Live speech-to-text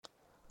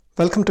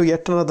Welcome to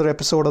yet another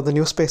episode of the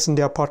New Space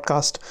India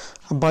podcast,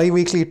 a bi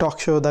weekly talk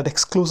show that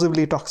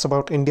exclusively talks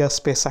about India's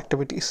space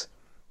activities.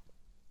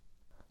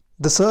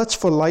 The search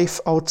for life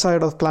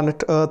outside of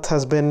planet Earth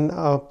has been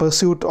a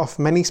pursuit of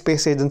many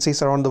space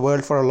agencies around the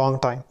world for a long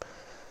time.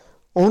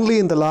 Only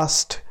in the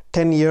last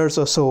 10 years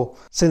or so,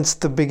 since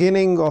the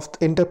beginning of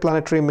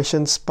interplanetary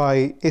missions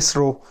by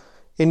ISRO,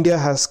 India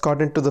has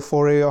got into the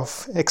foray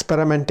of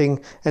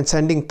experimenting and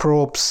sending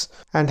probes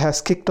and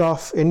has kicked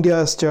off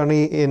India's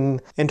journey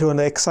into an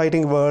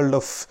exciting world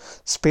of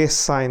space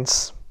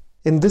science.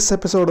 In this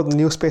episode of the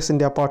New Space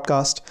India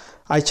podcast,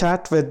 I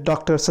chat with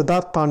Dr.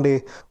 Siddharth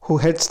Pandey, who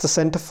heads the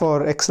Center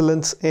for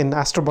Excellence in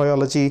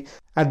Astrobiology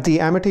at the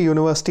Amity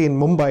University in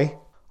Mumbai,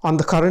 on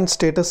the current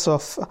status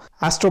of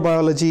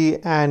astrobiology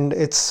and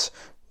its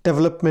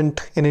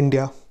development in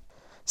India.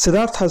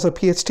 Siddharth has a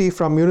PhD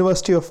from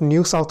University of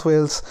New South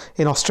Wales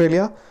in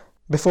Australia,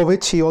 before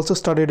which he also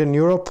studied in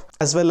Europe,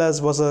 as well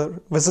as was a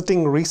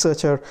visiting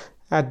researcher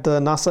at the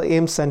NASA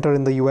Ames Center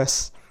in the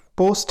US.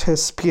 Post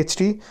his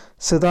PhD,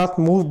 Siddharth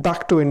moved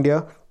back to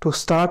India to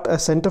start a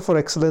Center for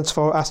Excellence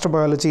for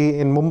Astrobiology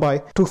in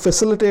Mumbai to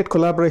facilitate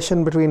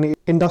collaboration between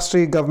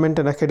industry, government,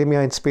 and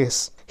academia in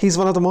space. He's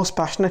one of the most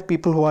passionate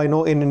people who I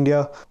know in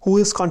India who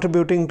is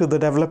contributing to the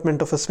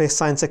development of a space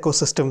science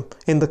ecosystem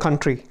in the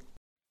country.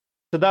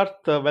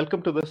 Siddharth,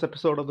 welcome to this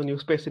episode of the New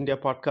Space India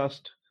podcast.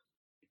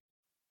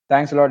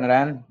 Thanks a lot,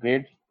 Naran.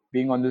 Great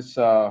being on this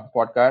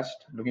podcast.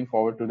 Looking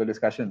forward to the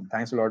discussion.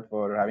 Thanks a lot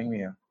for having me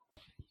here.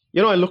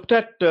 I looked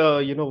at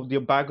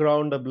your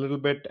background a little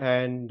bit,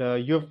 and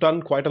you've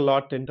done quite a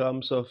lot in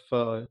terms of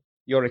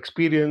your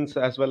experience,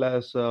 as well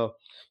as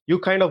you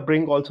kind of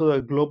bring also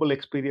a global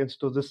experience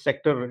to this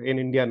sector in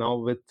India now,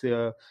 with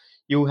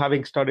you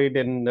having studied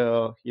in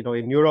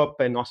in Europe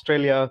and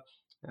Australia,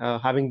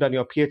 having done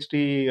your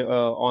PhD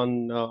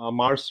on a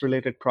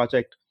Mars-related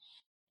project.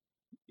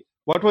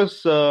 What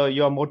was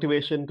your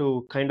motivation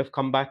to kind of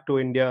come back to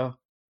India?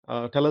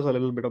 Tell us a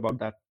little bit about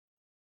that.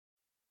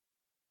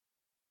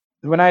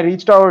 When I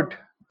reached out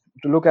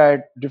to look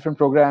at different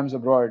programs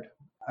abroad,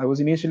 I was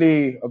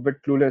initially a bit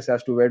clueless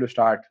as to where to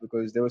start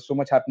because there was so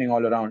much happening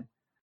all around.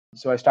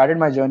 So I started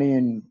my journey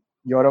in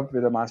Europe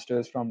with a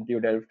master's from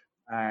TU Delft,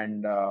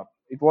 and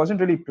it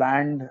wasn't really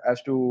planned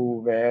as to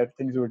where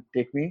things would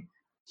take me.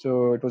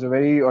 So it was a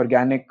very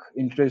organic,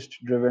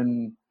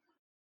 interest-driven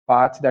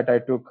path that I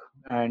took,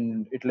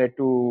 and it led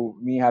to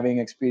me having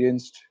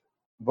experienced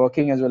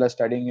working as well as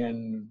studying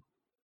in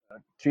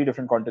three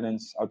different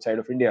continents outside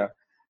of India.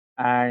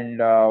 And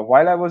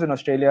while I was in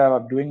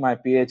Australia doing my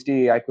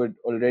PhD, I could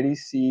already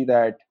see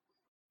that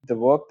the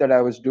work that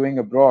I was doing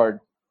abroad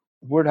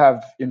would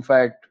have, in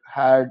fact,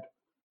 had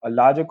a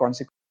larger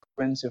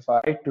consequence if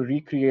I had to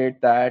recreate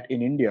that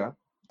in India,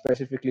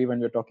 specifically when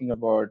we're talking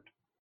about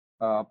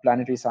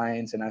planetary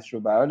science and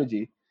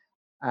astrobiology.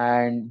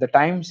 And the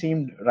time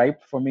seemed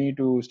ripe for me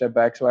to step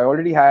back. So I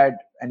already had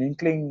an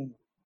inkling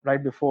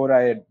right before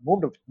I had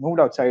moved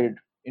outside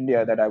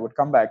India that I would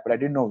come back, but I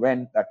didn't know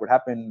when that would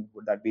happen.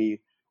 Would that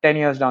be 10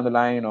 years down the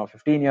line or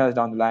 15 years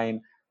down the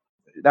line?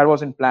 That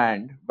wasn't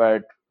planned.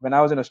 But when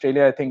I was in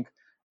Australia, I think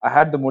I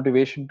had the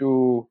motivation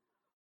to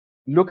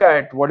look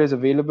at what is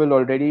available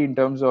already in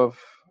terms of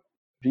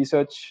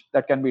research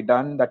that can be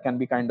done, that can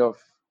be kind of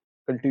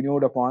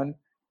continued upon.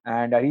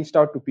 And I reached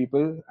out to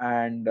people,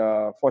 and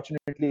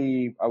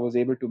fortunately, I was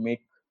able to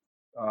make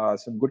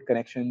some good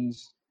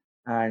connections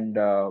and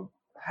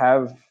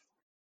have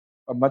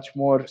a much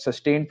more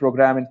sustained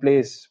program in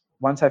place.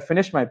 Once I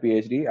finished my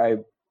PhD,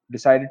 I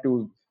decided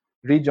to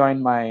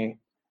rejoin my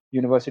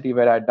university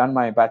where I'd done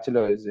my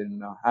bachelor's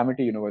in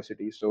Amity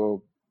University.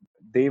 So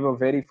they were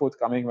very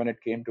forthcoming when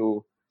it came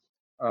to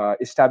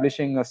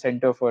establishing a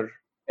center for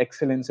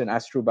excellence in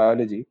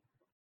astrobiology.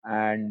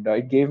 And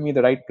it gave me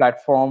the right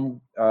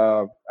platform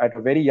at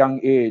a very young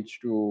age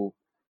to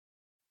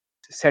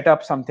set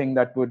up something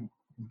that would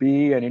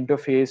be an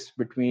interface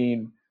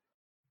between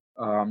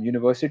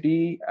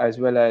university as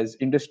well as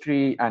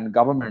industry and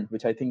government,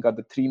 which I think are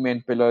the three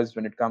main pillars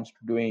when it comes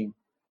to doing,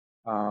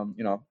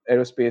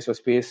 aerospace or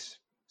space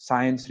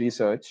science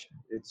research.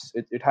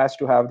 It has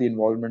to have the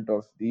involvement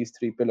of these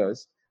three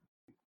pillars.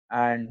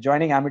 And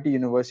joining Amity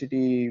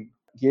University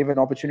gave an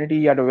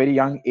opportunity at a very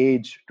young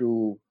age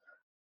to,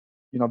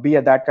 be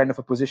at that kind of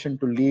a position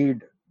to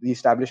lead the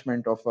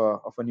establishment of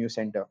a new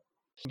center.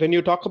 When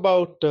you talk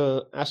about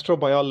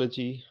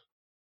astrobiology,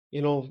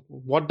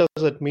 what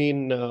does it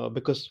mean?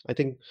 Because I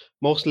think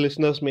most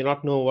listeners may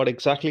not know what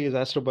exactly is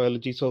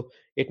astrobiology. So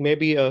it may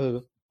be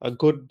a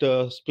good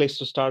place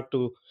to start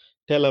to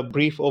tell a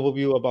brief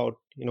overview about,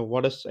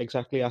 what is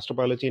exactly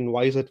astrobiology and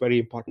why is it very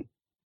important?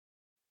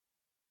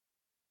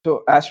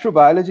 So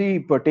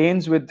astrobiology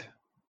pertains with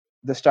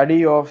the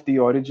study of the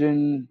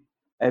origin,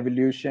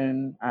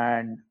 evolution,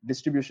 and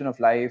distribution of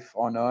life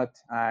on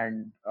Earth,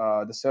 and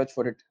the search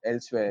for it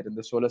elsewhere in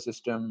the solar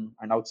system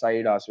and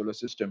outside our solar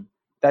system.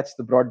 That's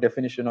the broad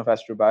definition of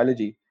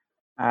astrobiology.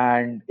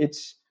 And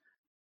it's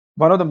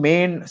one of the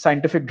main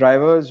scientific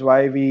drivers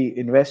why we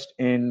invest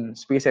in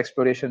space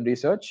exploration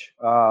research.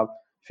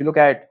 If you look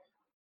at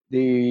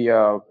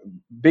the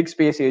big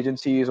space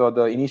agencies or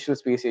the initial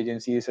space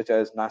agencies such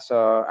as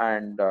NASA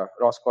and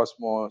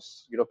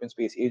Roscosmos, European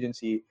Space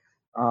Agency,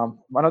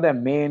 one of their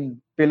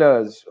main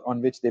pillars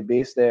on which they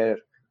base their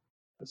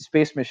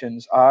space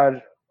missions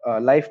are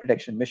life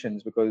protection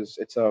missions, because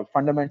it's a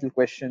fundamental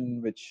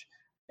question which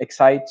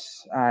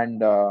excites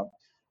and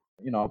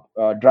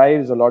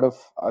drives a lot of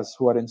us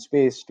who are in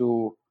space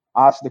to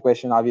ask the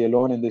question, are we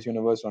alone in this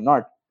universe or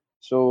not?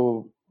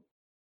 So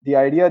the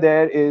idea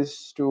there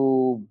is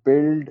to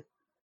build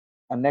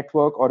a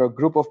network or a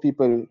group of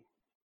people,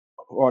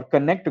 or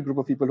connect a group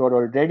of people who are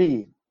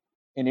already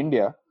in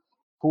India,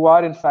 who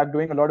are in fact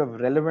doing a lot of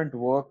relevant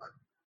work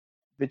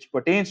which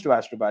pertains to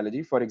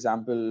astrobiology. For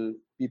example,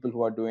 people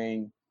who are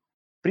doing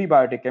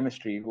prebiotic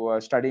chemistry, who are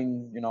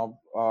studying,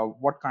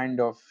 what kind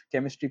of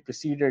chemistry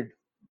preceded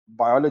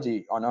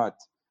biology on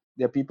Earth.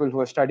 There are people who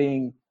are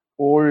studying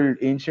old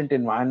ancient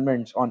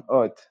environments on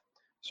Earth.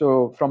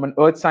 So from an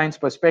earth science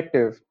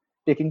perspective,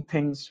 taking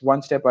things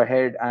one step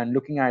ahead and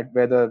looking at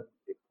whether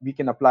we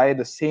can apply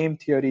the same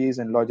theories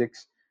and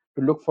logics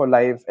to look for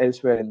life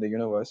elsewhere in the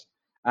universe.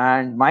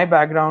 And my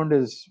background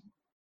is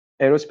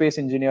aerospace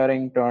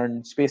engineering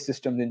turned space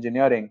systems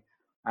engineering.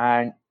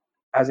 And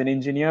as an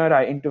engineer,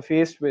 I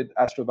interface with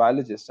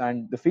astrobiologists,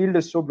 and the field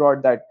is so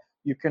broad that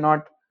you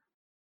cannot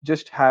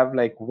just have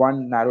like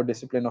one narrow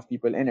discipline of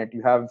people in it.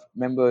 You have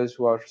members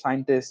who are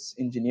scientists,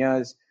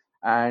 engineers,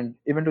 and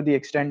even to the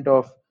extent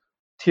of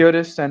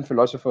theorists and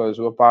philosophers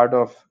who are part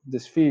of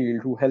this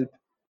field, who help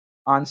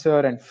answer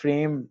and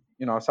frame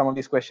some of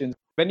these questions.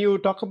 When you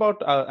talk about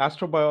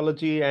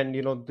astrobiology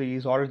and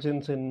these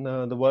origins in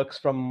the works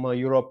from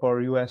Europe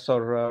or US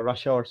or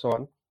Russia or so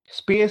on,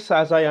 space,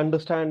 as I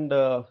understand,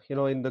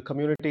 in the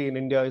community in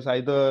India, is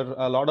either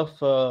a lot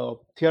of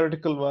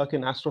theoretical work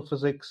in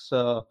astrophysics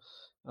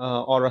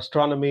or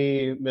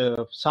astronomy,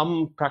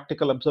 some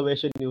practical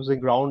observation using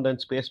ground and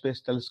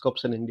space-based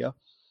telescopes in India,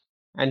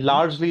 and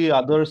largely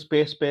other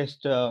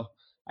space-based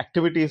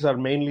activities are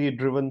mainly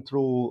driven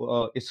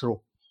through ISRO.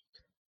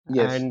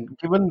 Yes. And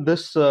given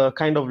this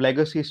kind of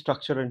legacy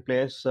structure in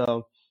place,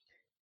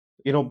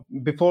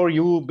 before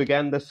you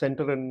began the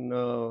Center in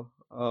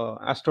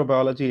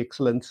Astrobiology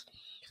Excellence,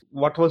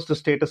 what was the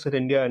status in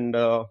India, and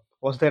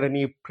was there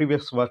any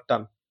previous work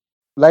done?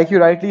 Like you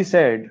rightly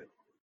said,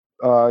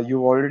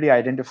 you already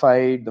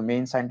identified the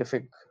main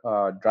scientific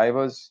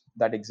drivers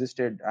that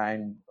existed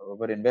and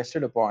were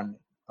invested upon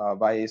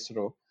by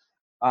ISRO.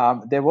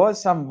 There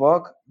was some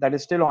work that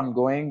is still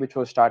ongoing, which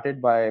was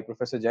started by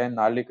Professor Jayan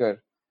Narlikar,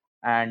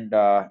 and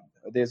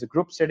there's a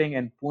group sitting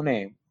in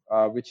Pune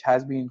which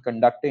has been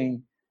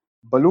conducting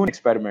balloon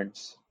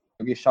experiments.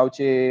 Yogesh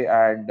Chauche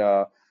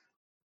and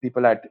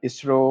people at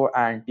ISRO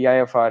and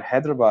TIFR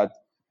Hyderabad,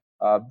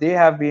 they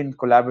have been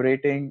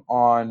collaborating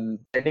on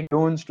sending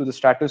balloons to the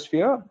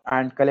stratosphere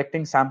and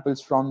collecting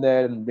samples from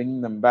there and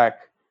bringing them back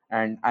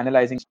and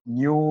analyzing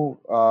new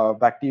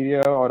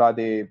bacteria, or are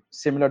they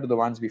similar to the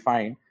ones we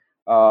find.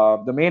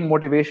 The main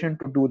motivation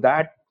to do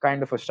that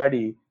kind of a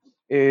study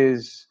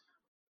is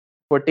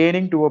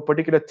pertaining to a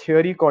particular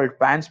theory called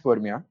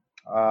panspermia,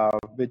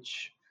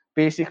 which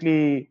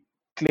basically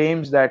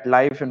claims that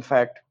life, in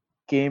fact,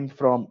 came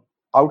from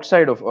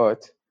outside of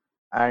Earth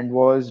and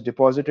was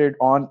deposited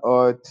on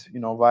Earth,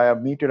 via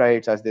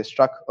meteorites as they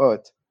struck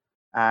Earth.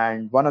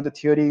 And one of the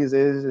theories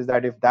is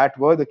that if that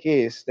were the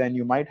case, then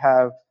you might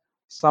have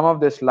some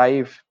of this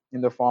life in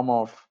the form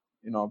of,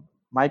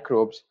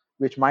 microbes,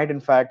 which might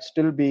in fact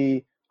still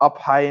be up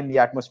high in the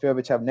atmosphere,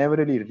 which have never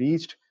really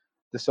reached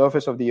the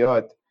surface of the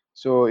Earth.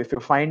 So if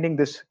you're finding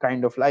this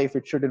kind of life,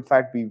 it should in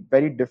fact be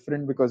very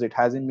different because it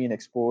hasn't been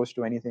exposed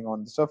to anything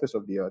on the surface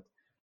of the Earth.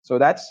 So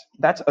that's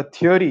a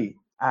theory,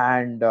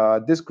 and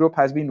this group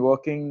has been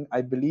working,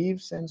 I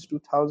believe, since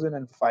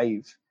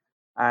 2005,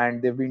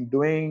 and they've been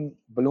doing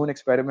balloon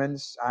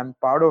experiments. I'm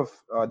part of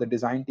the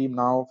design team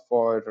now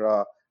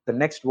for the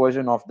next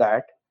version of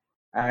that,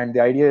 and the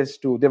idea is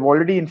they've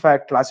already in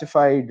fact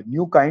classified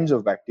new kinds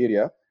of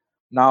bacteria.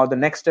 Now the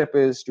next step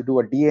is to do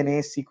a DNA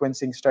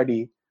sequencing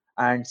study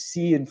and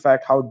see in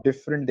fact how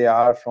different they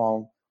are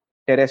from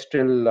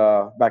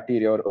terrestrial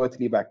bacteria or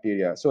earthly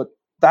bacteria. So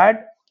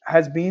that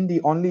has been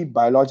the only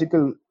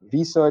biological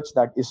research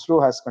that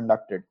ISRO has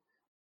conducted.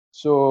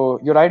 So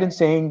you're right in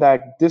saying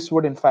that this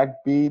would in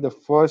fact be the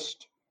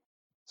first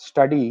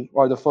study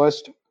or the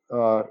first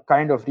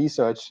kind of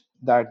research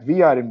that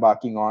we are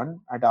embarking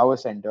on at our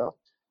center,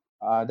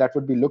 that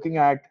would be looking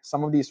at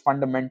some of these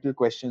fundamental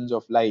questions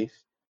of life.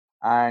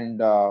 And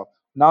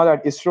now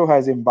that ISRO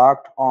has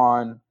embarked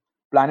on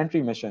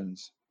planetary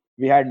missions,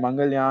 we had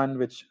Mangalyaan,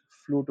 which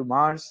flew to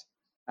Mars,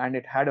 and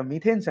it had a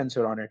methane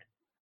sensor on it.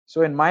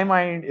 So in my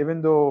mind,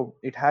 even though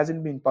it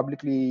hasn't been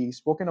publicly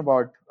spoken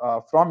about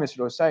from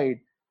ISRO's side,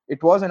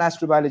 it was an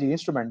astrobiology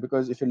instrument,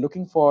 because if you're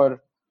looking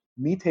for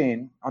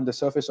methane on the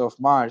surface of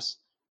Mars,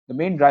 the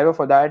main driver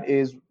for that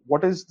is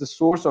what is the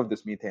source of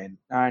this methane.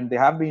 And there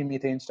have been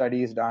methane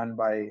studies done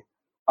by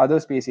other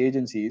space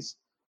agencies.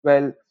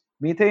 Well,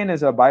 methane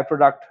is a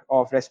byproduct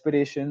of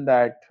respiration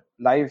that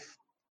life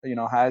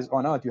has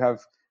on Earth. You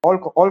have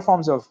all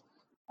forms of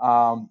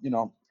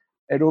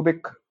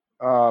aerobic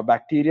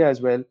bacteria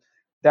as well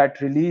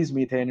that release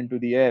methane into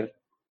the air.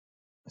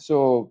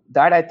 So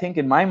that, I think,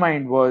 in my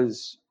mind,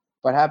 was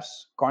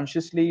perhaps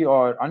consciously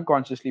or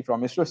unconsciously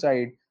from ISRO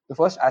side the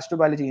first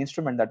astrobiology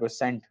instrument that was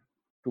sent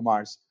to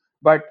Mars.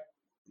 But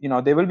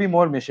there will be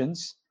more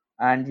missions,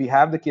 and we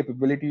have the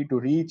capability to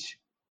reach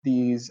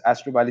these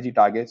astrobiology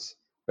targets,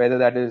 whether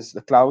that is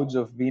the clouds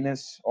of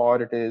Venus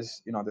or it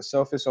is the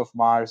surface of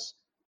Mars.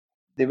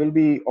 There will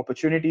be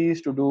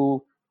opportunities to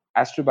do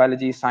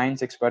astrobiology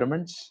science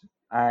experiments,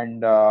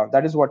 and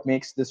that is what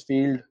makes this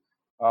field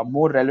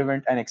more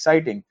relevant and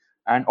exciting.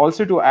 And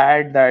also to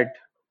add that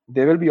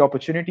there will be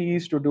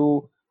opportunities to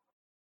do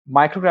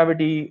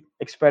microgravity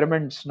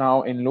experiments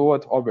now in low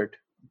Earth orbit.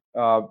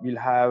 We'll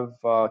have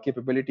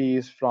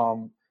capabilities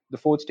from the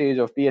fourth stage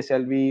of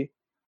PSLV,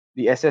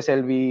 the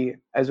SSLV,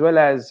 as well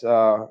as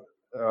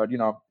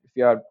if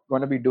we are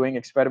going to be doing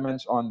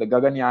experiments on the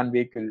Gaganyaan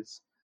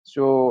vehicles.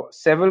 So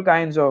several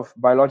kinds of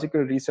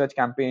biological research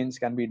campaigns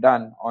can be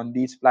done on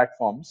these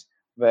platforms,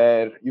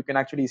 where you can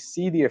actually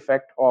see the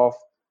effect of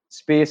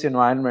space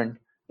environment,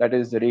 that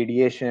is the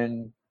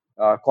radiation,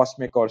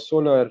 cosmic or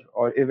solar,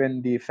 or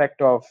even the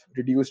effect of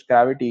reduced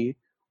gravity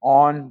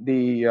on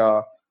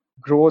the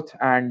growth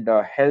and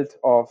health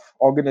of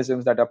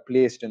organisms that are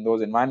placed in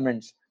those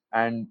environments.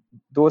 And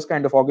those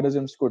kind of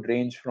organisms could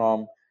range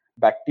from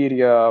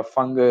bacteria,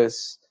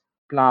 fungus,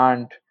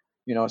 plant,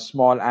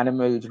 small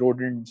animals,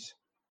 rodents,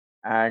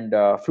 and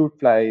fruit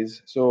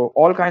flies. So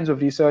all kinds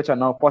of research are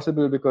now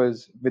possible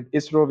because with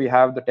ISRO we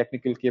have the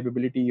technical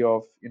capability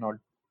of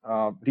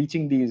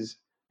reaching these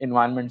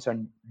environments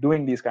and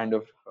doing these kind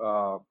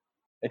of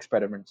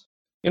experiments.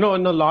 In a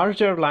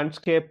larger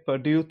landscape,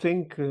 do you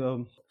think,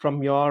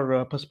 from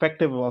your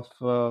perspective of,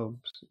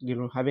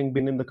 having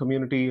been in the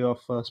community of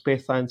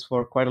space science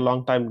for quite a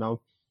long time now,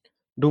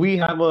 do we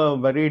have a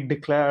very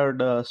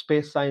declared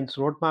space science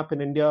roadmap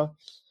in India?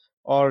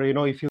 Or,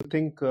 if you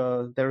think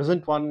there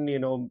isn't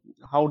one,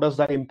 how does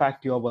that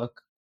impact your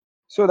work?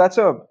 So that's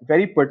a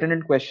very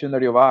pertinent question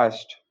that you've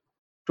asked.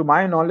 To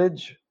my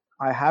knowledge,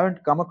 I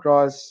haven't come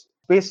across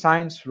space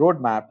science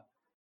roadmap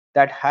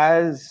that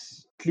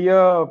has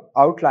clear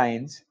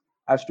outlines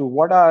as to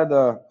what are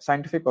the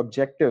scientific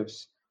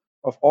objectives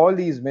of all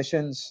these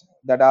missions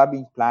that are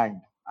being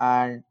planned.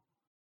 And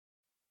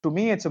to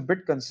me, it's a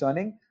bit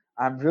concerning.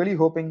 I'm really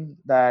hoping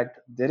that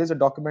there is a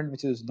document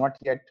which is not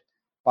yet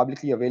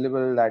publicly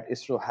available that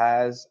ISRO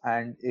has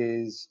and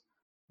is,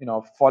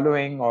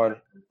 following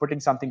or putting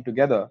something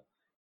together.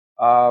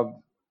 Uh,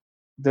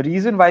 the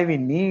reason why we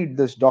need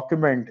this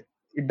document,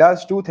 it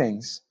does two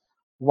things.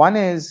 One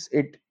is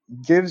it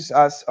gives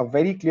us a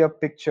very clear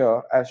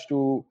picture as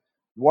to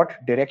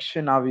what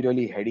direction are we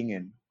really heading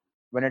in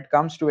when it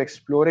comes to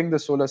exploring the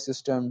solar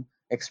system,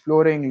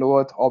 exploring low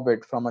Earth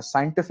orbit from a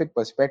scientific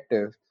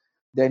perspective.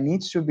 There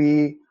needs to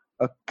be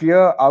a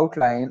clear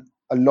outline,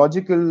 a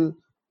logical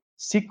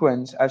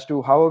sequence as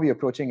to how are we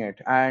approaching it.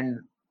 And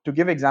to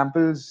give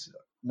examples,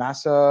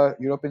 NASA,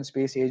 European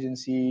Space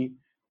Agency,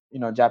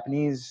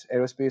 Japanese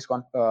Aerospace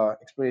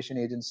Exploration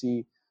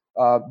Agency,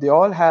 they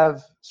all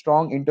have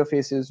strong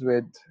interfaces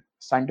with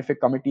scientific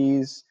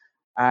committees,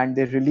 and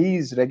they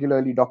release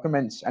regularly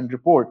documents and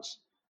reports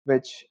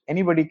which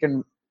anybody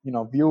can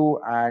view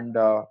and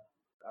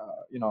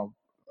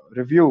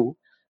review,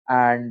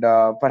 and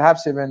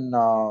perhaps even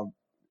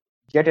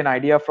get an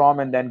idea from,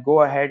 and then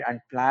go ahead and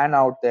plan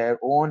out their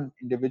own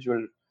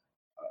individual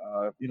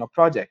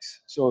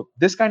projects. So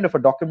this kind of a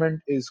document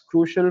is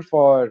crucial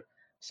for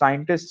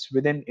scientists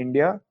within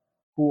India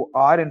who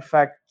are in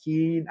fact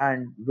keen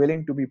and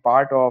willing to be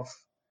part of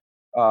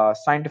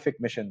scientific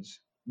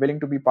missions, willing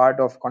to be part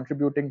of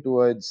contributing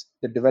towards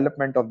the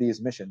development of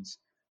these missions.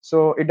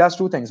 So it does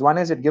two things. One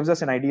is it gives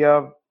us an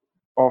idea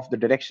of the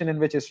direction in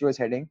which ISRO is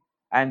heading,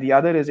 and the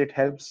other is it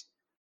helps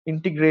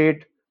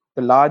integrate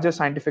the larger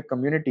scientific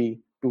community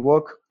to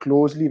work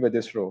closely with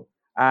ISRO.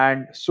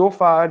 And so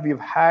far, we've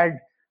had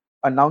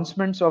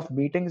announcements of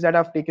meetings that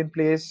have taken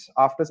place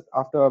after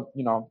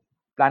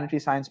planetary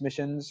science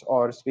missions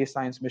or space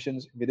science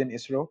missions within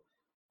ISRO,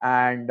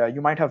 and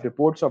you might have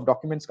reports of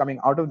documents coming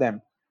out of them.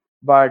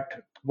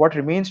 But what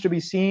remains to be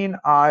seen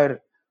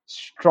are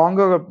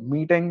stronger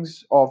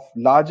meetings of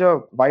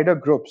larger, wider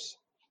groups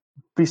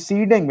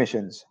preceding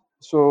missions.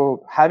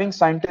 So having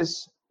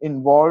scientists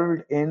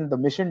involved in the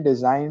mission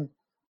design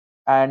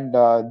and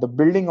the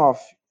building of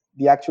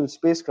the actual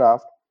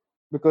spacecraft,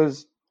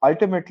 because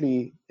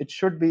ultimately it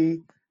should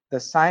be the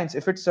science.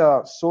 If it's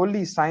a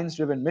solely science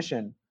driven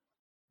mission,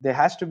 there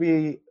has to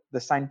be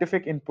the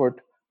scientific input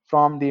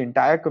from the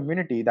entire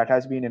community that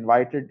has been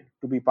invited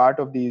to be part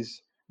of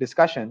these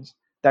discussions,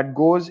 that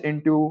goes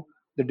into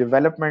the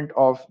development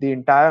of the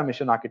entire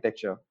mission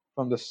architecture,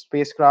 from the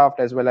spacecraft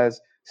as well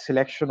as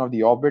selection of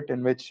the orbit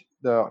in which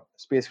the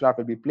spacecraft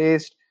will be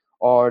placed,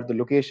 or the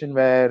location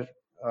where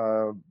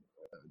uh,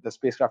 the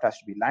spacecraft has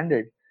to be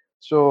landed.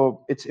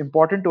 So it's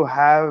important to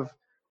have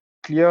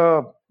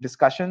clear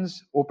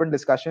discussions, open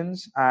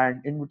discussions,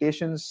 and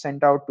invitations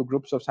sent out to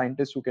groups of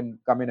scientists who can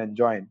come in and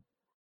join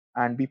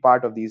and be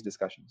part of these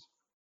discussions.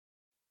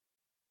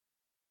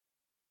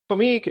 For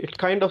me, it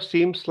kind of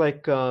seems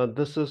like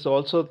this is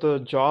also the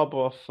job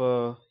of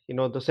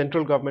the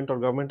central government or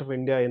government of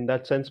India in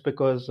that sense,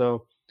 because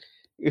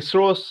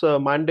ISRO's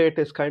mandate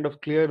is kind of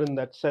clear in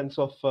that sense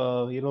of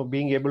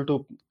being able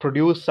to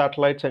produce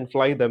satellites and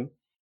fly them.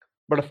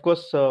 But of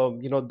course,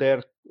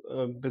 their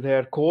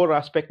core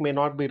aspect may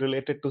not be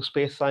related to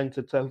space science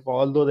itself,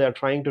 although they are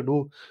trying to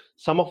do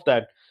some of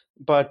that.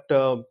 But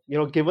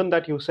given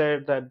that you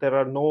said that there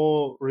are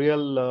no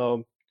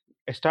real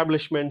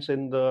establishments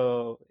in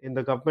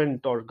the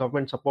government or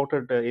government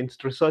supported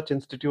research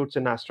institutes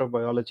in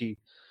astrobiology,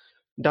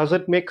 does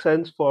it make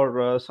sense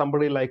for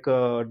somebody like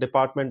a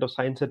Department of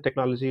Science and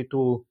Technology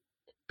to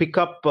pick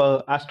up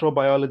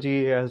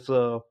astrobiology as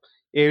a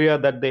area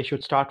that they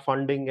should start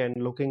funding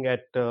and looking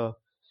at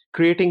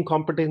creating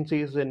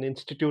competencies in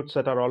institutes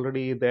that are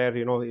already there,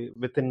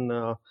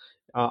 within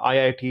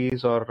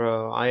IITs or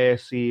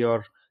IISc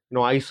or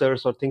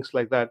ICERs or things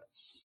like that,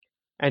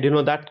 and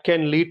that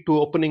can lead to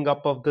opening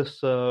up of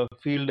this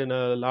field in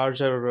a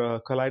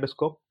larger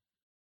kaleidoscope.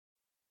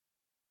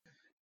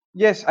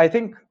 Yes, I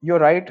think you're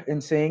right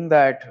in saying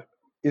that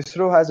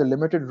ISRO has a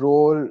limited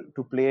role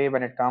to play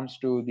when it comes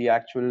to the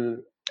actual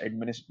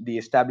the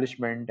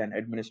establishment and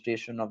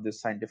administration of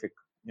this scientific,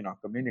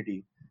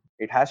 community.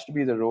 It has to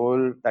be the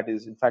role that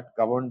is in fact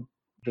governed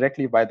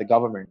directly by the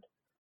government.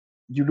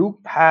 You do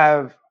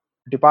have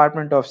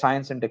Department of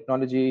Science and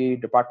Technology,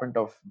 Department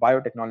of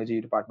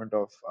Biotechnology, Department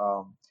of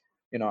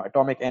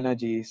Atomic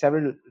Energy,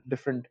 several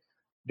different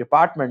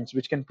departments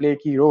which can play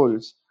key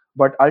roles,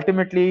 but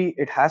ultimately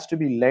it has to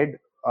be led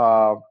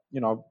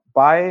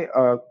by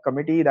a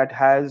committee that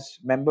has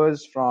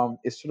members from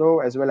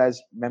ISRO as well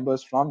as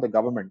members from the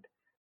government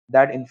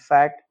that in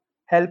fact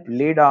help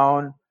lay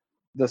down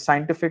the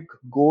scientific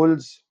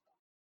goals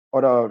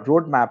or a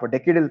roadmap, a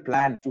decadal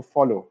plan to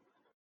follow.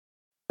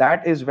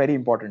 That is very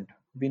important.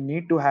 We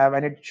need to have,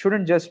 and it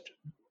shouldn't just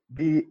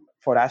be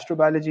for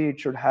astrobiology, it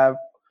should have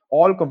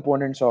all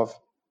components of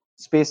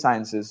space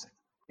sciences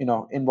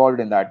involved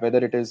in that, whether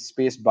it is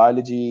space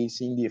biology,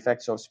 seeing the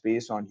effects of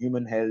space on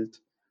human health,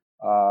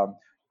 um,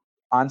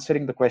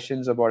 answering the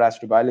questions about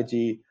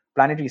astrobiology,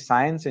 planetary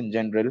science in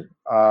general,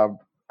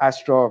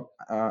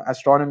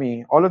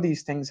 astronomy. All of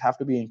these things have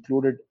to be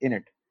included in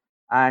it,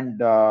 and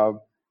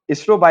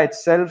ISRO by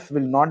itself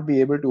will not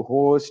be able to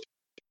host,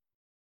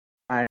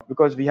 and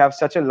because we have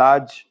such a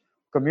large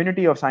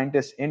community of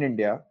scientists in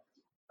India,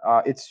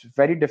 it's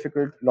very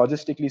difficult,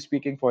 logistically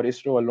speaking, for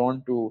ISRO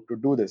alone to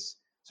do this.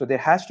 So there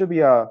has to be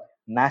a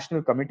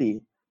national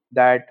committee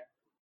that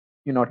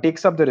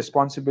takes up the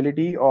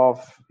responsibility of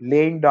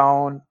laying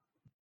down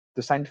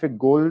the scientific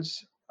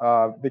goals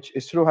which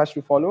ISRO has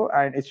to follow,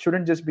 and it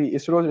shouldn't just be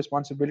ISRO's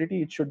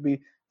responsibility. It should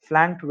be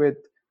flanked with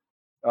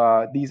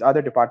these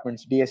other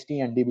departments,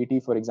 DST and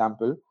DBT, for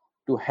example,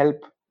 to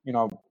help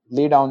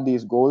lay down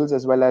these goals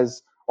as well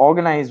as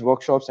organize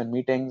workshops and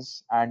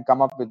meetings and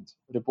come up with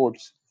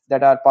reports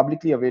that are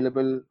publicly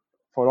available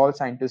for all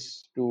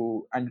scientists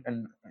to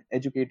and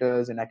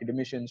educators and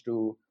academicians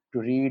to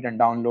read and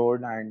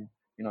download and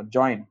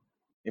join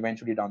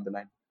eventually down the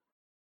line.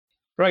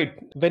 Right.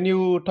 When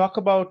you talk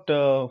about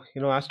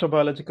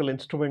astrobiological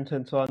instruments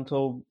and so on,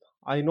 so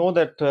I know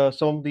that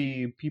some of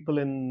the people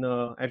in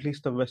at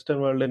least the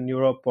Western world, in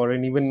Europe or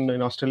even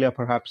in Australia,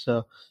 perhaps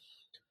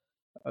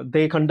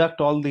they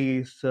conduct all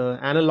these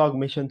analog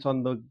missions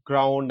on the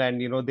ground, and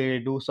they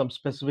do some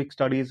specific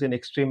studies in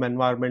extreme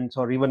environments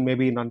or even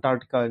maybe in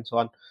Antarctica and so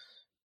on.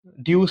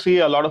 Do you see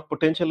a lot of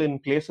potential in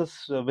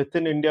places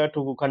within India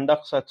to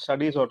conduct such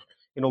studies, or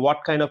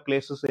what kind of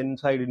places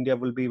inside India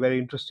will be very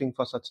interesting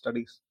for such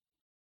studies?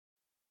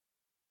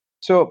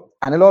 So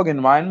analog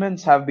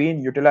environments have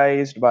been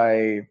utilized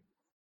by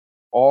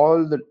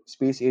all the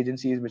space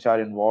agencies which are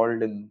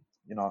involved in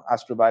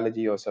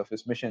astrobiology or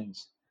surface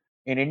missions.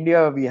 In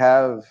India, we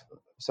have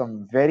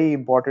some very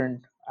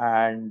important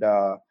and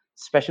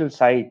special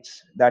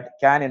sites that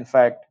can in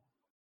fact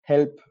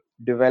help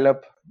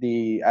develop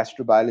the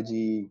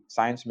astrobiology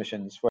science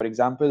missions. For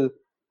example,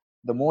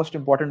 the most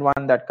important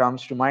one that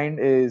comes to mind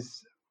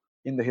is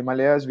in the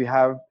Himalayas. We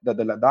have the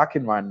Ladakh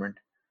environment,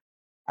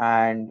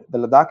 and the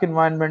Ladakh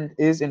environment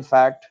is, in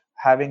fact,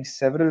 having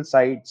several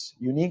sites,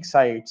 unique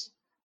sites,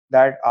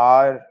 that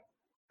are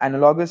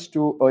analogous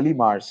to early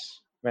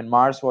Mars, when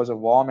Mars was a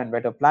warm and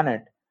wetter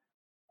planet.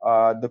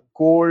 The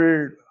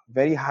cold,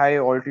 very high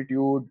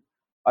altitude,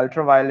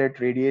 ultraviolet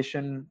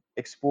radiation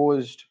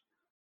exposed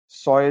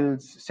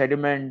soils,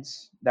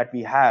 sediments that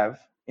we have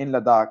in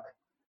Ladakh,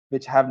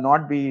 which have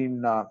not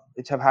been,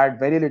 which have had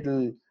very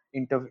little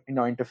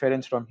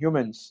interference from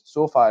humans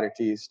so far, at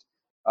least,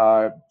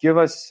 give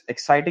us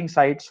exciting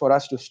sites for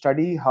us to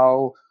study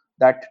how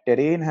that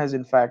terrain has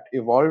in fact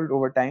evolved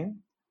over time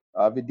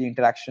with the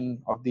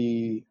interaction of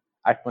the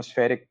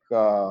atmospheric,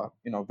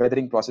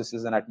 weathering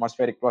processes and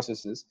atmospheric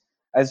processes,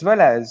 as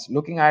well as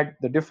looking at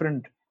the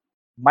different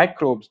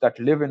microbes that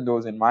live in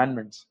those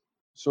environments.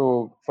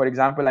 So, for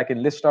example, I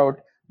can list out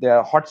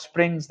the hot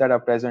springs that are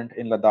present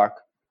in Ladakh,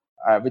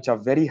 which are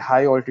very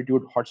high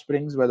altitude hot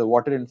springs where the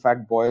water, in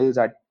fact, boils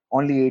at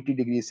only 80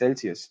 degrees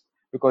Celsius.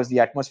 because the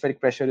atmospheric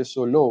pressure is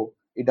so low,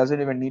 it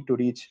doesn't even need to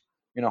reach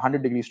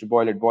 100 degrees to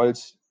boil. It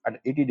boils at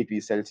 80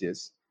 degrees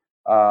Celsius.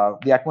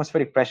 The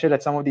atmospheric pressure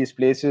at some of these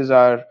places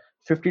are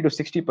 50 to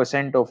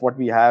 60% of what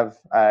we have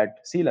at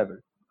sea level.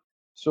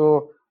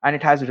 So, and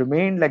it has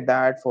remained like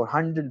that for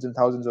hundreds and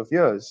thousands of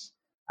years.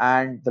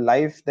 And the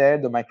life there,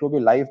 the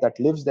microbial life that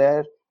lives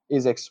there,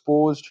 is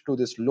exposed to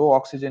this low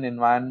oxygen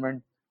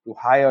environment, to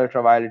high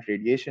ultraviolet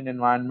radiation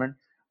environment.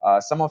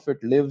 Some of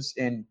it lives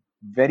in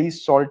very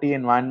salty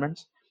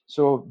environments.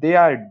 So they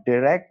are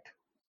direct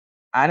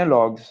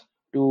analogs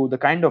to the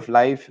kind of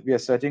life we are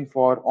searching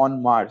for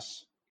on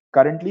Mars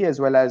currently, as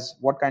well as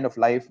what kind of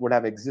life would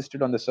have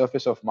existed on the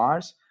surface of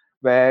Mars,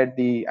 where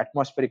the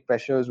atmospheric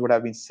pressures would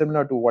have been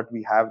similar to what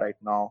we have right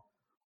now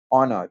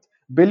on Earth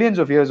billions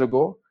of years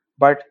ago.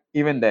 But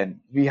even then,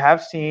 we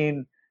have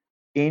seen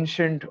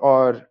ancient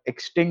or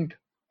extinct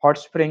hot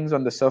springs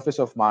on the surface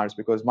of Mars,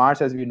 because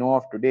Mars, as we know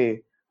of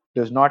today,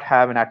 does not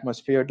have an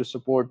atmosphere to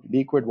support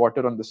liquid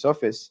water on the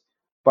surface.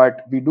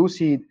 But we do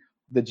see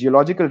the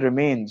geological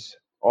remains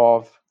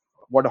of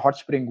what a hot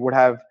spring would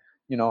have,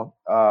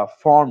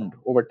 formed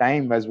over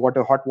time. As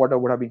hot water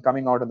would have been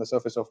coming out on the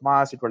surface of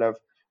Mars, it would have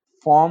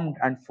formed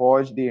and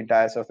forged the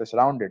entire surface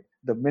around it.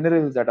 The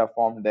minerals that are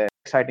formed there,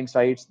 exciting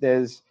sites.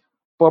 There's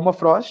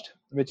permafrost,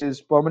 which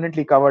is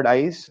permanently covered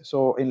ice.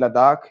 So in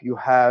Ladakh, you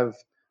have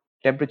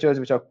temperatures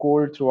which are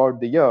cold throughout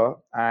the year,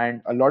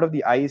 and a lot of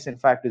the ice, in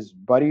fact, is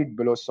buried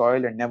below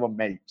soil and never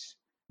melts.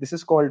 This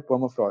is called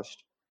permafrost.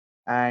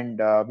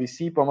 And we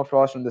see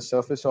permafrost on the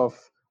surface of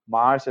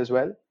Mars as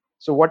well.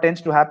 So what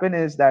tends to happen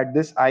is that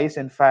this ice,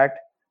 in fact,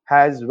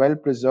 has well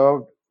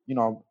preserved,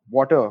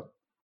 water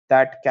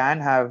that can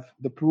have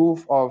the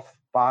proof of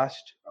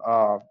past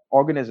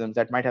organisms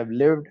that might have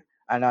lived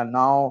and are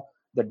now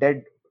the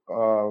dead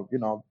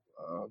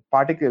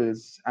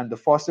particles, and the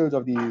fossils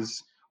of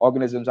these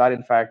organisms are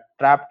in fact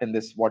trapped in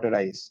this water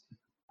ice.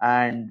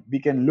 And we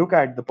can look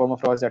at the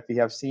permafrost that we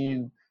have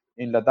seen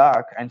in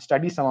Ladakh and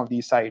study some of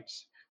these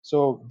sites.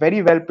 So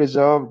very well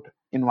preserved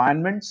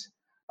environments.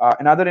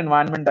 Another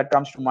environment that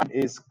comes to mind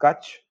is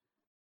Kutch,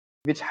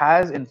 which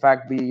has in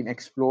fact been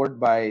explored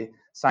by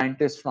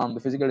scientists from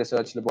the Physical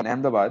Research Lab in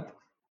Ahmedabad.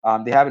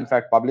 They have in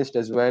fact published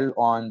as well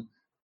on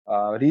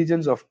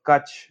regions of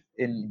Kutch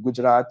in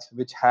Gujarat,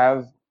 which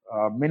have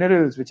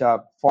minerals which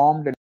are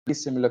formed in very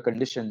similar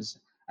conditions.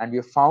 And we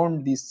have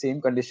found these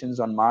same conditions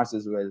on Mars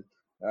as well.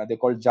 They're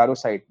called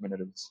jarosite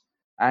minerals.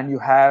 And you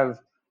have,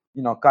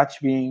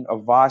 Kutch being a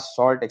vast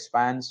salt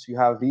expanse. You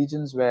have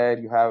regions where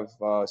you have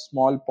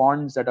small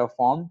ponds that are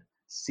formed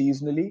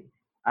seasonally,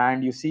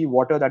 and you see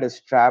water that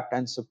is trapped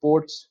and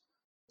supports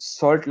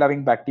salt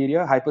loving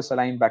bacteria,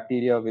 hypersaline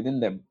bacteria within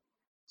them.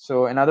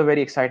 So another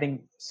very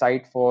exciting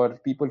site for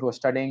people who are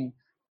studying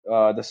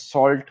the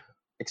salt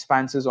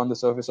expanses on the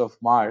surface of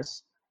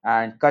Mars,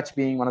 and Kutch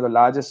being one of the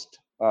largest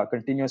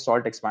continuous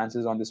salt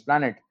expanses on this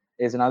planet,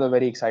 is another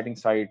very exciting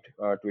site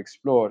to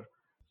explore.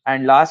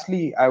 And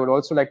lastly, I would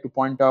also like to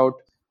point out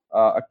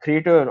a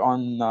crater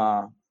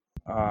on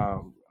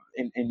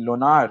in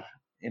Lonar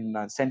in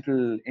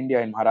central India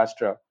in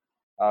Maharashtra,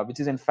 which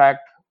is in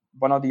fact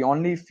one of the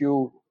only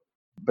few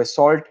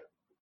basalt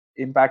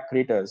impact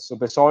craters. So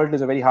basalt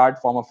is a very hard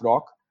form of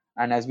rock,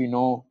 and as we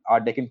know, our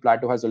Deccan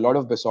Plateau has a lot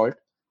of basalt.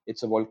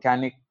 It's a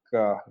volcanic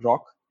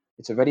rock.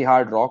 It's a very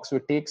hard rock, so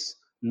it takes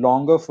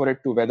longer for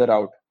it to weather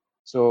out.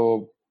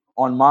 So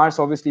on Mars,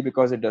 obviously,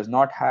 because it does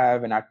not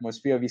have an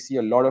atmosphere, we see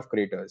a lot of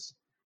craters.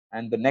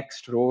 And the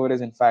next rover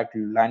is in fact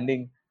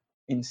landing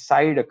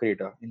inside a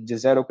crater in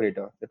Jezero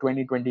crater, the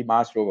 2020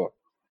 Mars rover.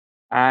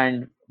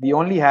 And we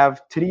only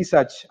have 3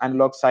 such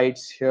analog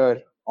sites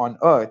here on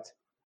Earth,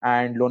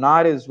 and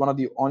Lonar is one of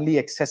the only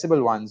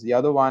accessible ones. The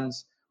other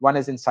ones, one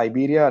is in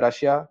Siberia,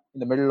 Russia, in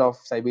the middle of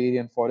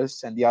Siberian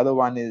forests, and the other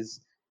one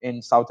is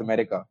in South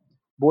America.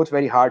 Both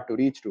very hard to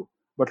reach to.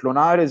 But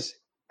Lonar is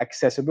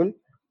accessible,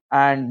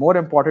 and more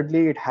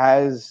importantly, it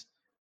has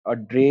a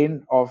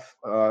drain of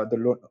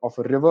of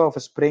a river, of a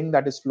spring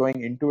that is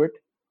flowing into it.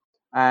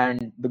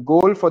 And the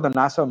goal for the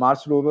NASA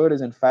Mars rover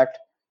is, in fact,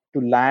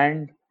 to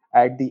land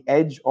at the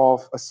edge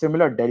of a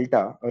similar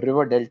delta, a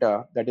river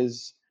delta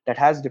that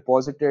has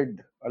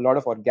deposited a lot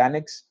of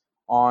organics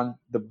on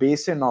the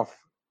basin of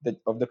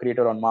the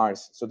crater on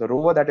Mars. So the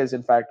rover that is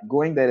in fact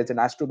going there is an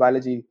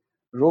astrobiology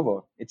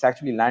rover. It's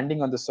actually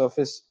landing on the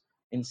surface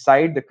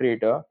inside the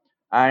crater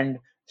and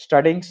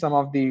studying some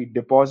of the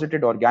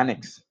deposited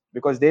organics,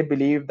 because they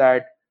believe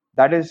that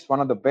that is one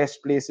of the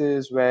best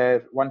places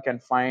where one can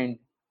find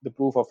the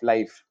proof of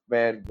life,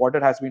 where water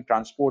has been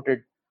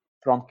transported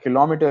from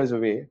kilometers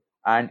away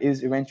and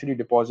is eventually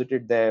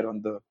deposited there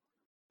on the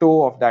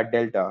toe of that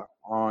delta,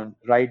 on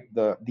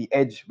the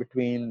edge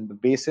between the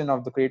basin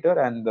of the crater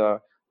and the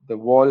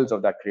walls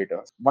of that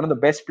crater. One of the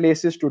best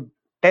places to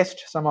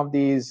test some of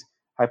these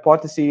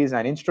hypotheses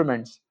and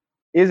instruments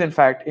is in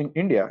fact in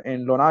India,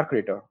 in Lonar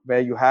crater, where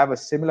you have a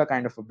similar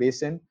kind of a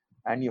basin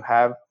and you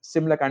have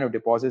similar kind of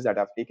deposits that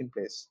have taken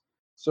place.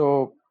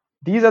 So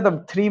These are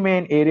the three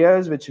main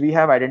areas which we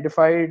have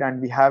identified, and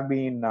we have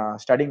been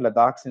studying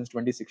Ladakh since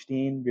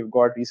 2016. We've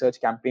got research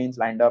campaigns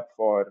lined up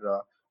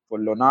for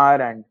Lonar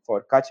and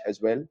for Kutch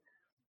as well.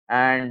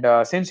 And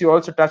since you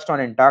also touched on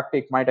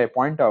Antarctic, might I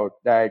point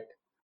out that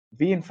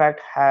we in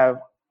fact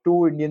have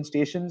two Indian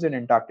stations in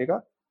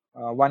Antarctica,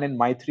 one in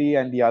Maitri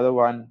and the other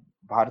one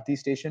Bharati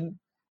station,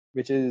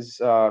 which is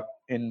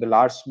in the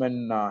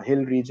Larsman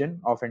Hill region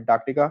of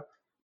Antarctica.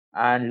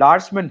 And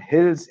Larsman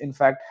Hills, in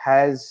fact,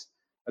 has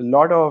a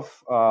lot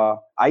of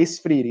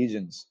ice-free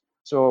regions.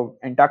 So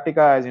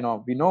Antarctica, as you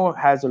know, we know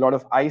has a lot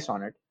of ice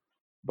on it,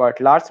 but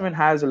Larsman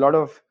has a lot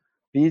of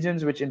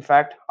regions which, in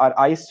fact, are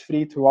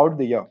ice-free throughout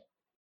the year.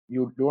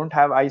 You don't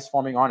have ice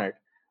forming on it,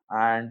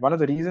 and one of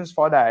the reasons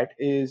for that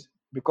is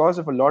because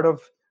of a lot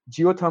of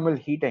geothermal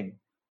heating,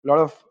 a lot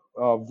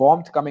of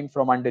warmth coming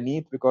from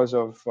underneath because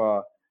of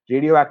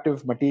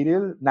radioactive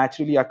material,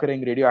 naturally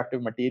occurring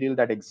radioactive material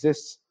that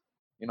exists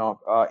in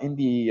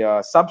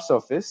the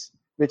subsurface,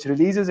 which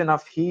releases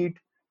enough heat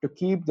to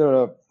keep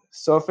the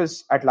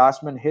surface at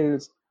Lastman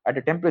Hills at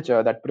a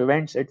temperature that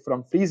prevents it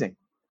from freezing.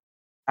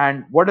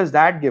 And what does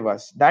that give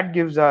us? That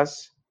gives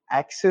us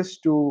access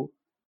to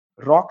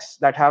rocks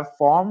that have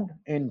formed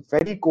in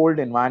very cold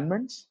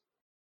environments.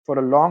 For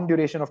a long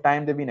duration of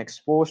time, they've been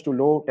exposed to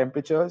low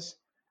temperatures,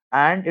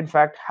 and in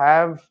fact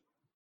have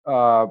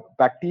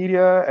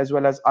bacteria as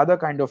well as other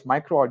kind of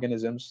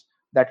microorganisms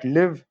that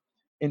live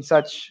in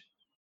such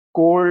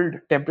cold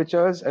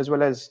temperatures as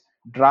well as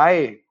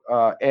dry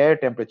air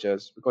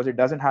temperatures, because it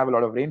doesn't have a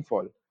lot of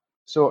rainfall.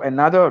 So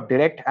another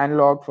direct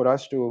analog for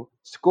us to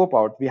scope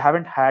out. We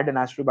haven't had an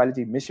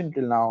astrobiology mission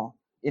till now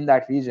in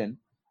that region,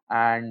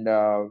 and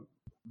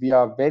we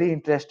are very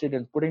interested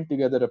in putting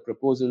together a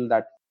proposal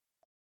that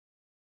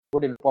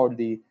would about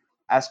the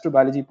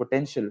astrobiology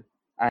potential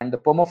and the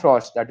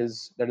permafrost that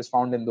is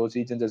found in those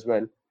regions as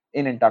well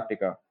in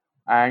Antarctica.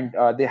 And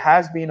there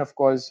has been, of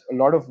course, a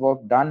lot of work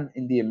done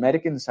in the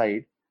American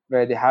side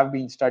where they have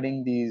been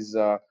studying these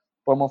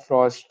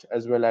permafrost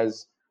as well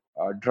as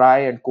dry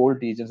and cold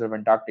regions of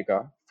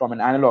Antarctica from an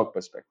analog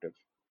perspective.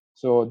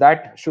 So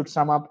that should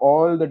sum up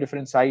all the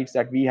different sites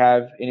that we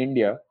have in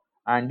India.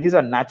 And these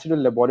are natural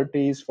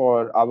laboratories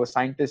for our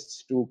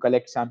scientists to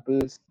collect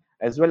samples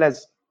as well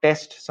as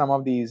test some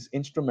of these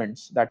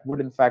instruments that would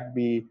in fact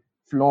be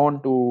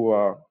flown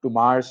to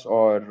Mars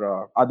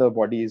or other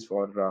bodies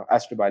for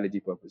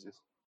astrobiology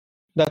purposes.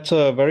 That's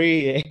a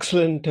very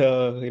excellent,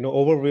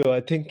 overview. I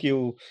think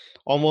you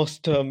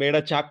almost made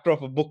a chapter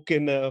of a book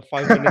in a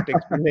 5-minute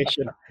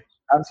explanation.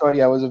 I'm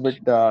sorry, I was a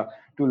bit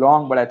too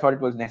long, but I thought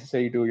it was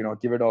necessary to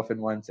give it off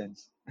in one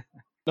sense.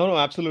 No, no,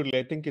 absolutely.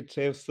 I think it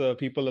saves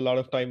people a lot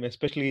of time,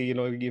 especially,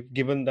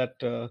 given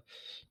that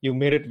you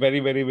made it very,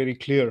 very, very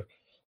clear.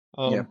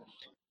 Yeah.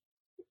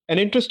 An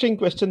interesting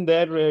question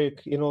there,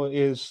 is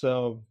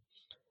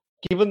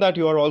given that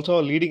you are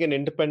also leading an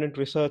independent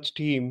research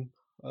team,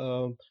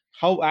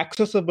 how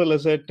accessible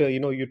is it?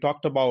 You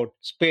talked about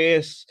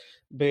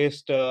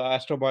space-based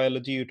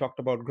astrobiology, you talked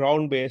about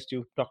ground-based,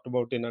 you talked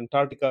about in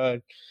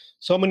Antarctica,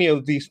 so many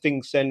of these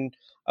things. And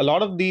a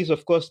lot of these,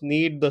 of course,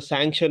 need the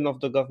sanction of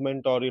the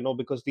government, or,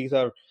 because these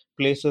are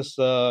places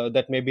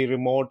that may be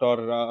remote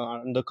or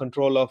under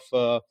control of,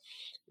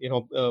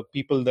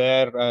 people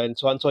there and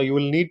so on. So you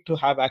will need to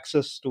have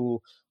access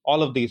to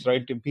all of these,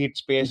 right? Be it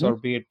space Mm-hmm. or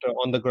be it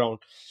on the ground.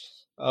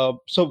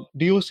 So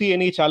do you see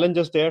any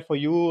challenges there for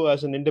you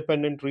as an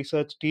independent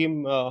research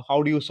team?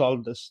 How do you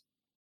solve this?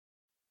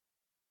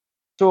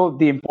 So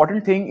the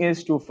important thing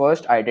is to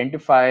first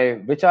identify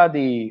which are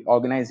the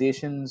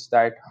organizations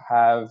that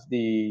have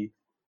the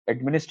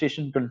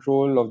administration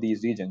control of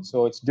these regions.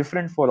 So it's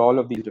different for all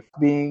of these,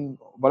 being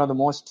one of the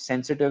most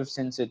sensitive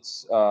since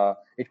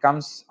it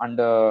comes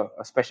under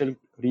a special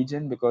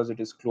region because it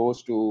is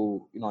close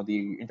to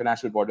the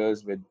international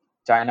borders with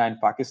China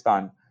and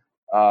Pakistan.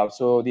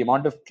 So the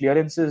amount of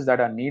clearances that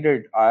are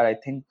needed are, I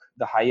think,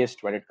 the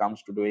highest when it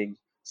comes to doing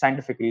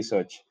scientific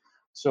research.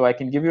 So I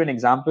can give you an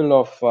example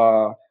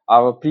of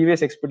our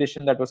previous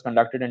expedition that was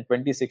conducted in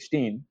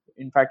 2016.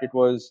 In fact, it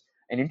was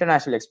an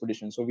international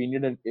expedition, so we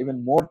needed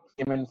even more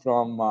came in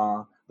from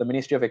the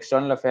Ministry of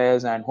External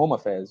Affairs and Home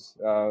Affairs,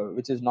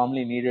 which is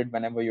normally needed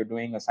whenever you're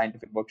doing a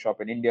scientific workshop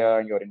in India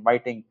and you're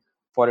inviting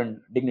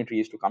foreign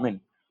dignitaries to come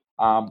in.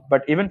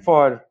 But even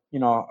for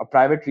a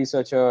private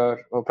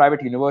researcher or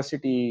private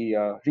university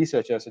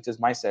researcher such as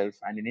myself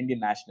and an Indian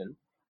national,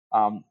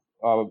 um,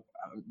 uh,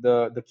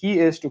 the key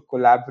is to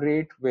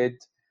collaborate with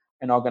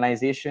an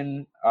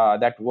organization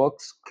that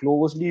works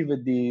closely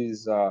with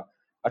these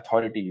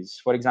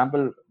authorities. For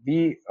example,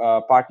 we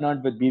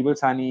partnered with Birbal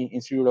Sahni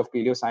Institute of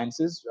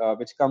Paleosciences,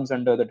 which comes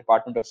under the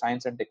Department of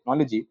Science and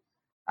Technology,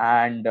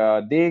 and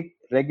they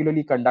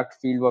regularly conduct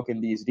fieldwork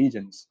in these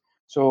regions.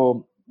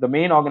 So the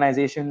main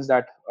organizations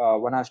that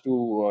one has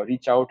to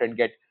reach out and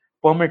get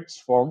permits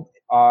from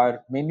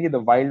are mainly the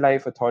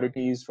wildlife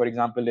authorities. For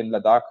example, in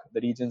Ladakh,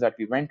 the regions that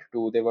we went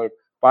to, they were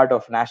part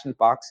of national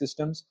park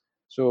systems.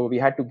 So we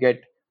had to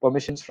get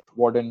permissions from the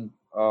warden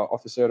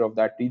officer of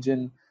that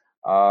region.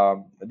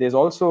 There's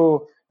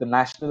also the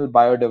National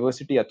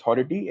Biodiversity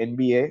Authority,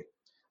 NBA,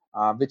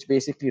 which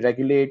basically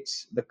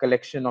regulates the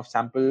collection of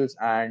samples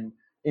and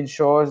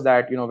ensures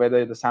that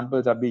whether the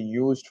samples are being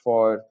used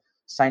for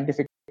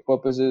scientific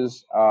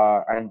purposes,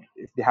 and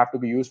if they have to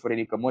be used for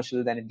any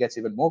commercial, then it gets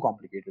even more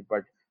complicated.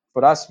 But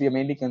for us, we are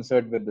mainly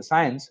concerned with the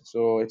science,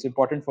 so it's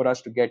important for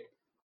us to get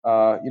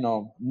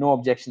no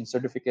objection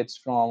certificates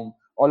from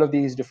all of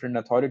these different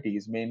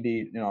authorities,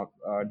 mainly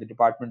the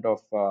Department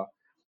of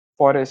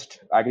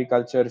Forest,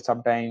 Agriculture,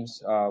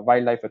 sometimes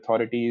wildlife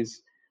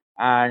authorities.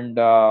 And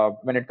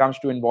when it comes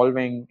to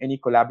involving any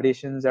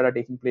collaborations that are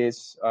taking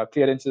place,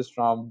 clearances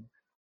from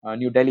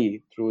New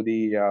Delhi through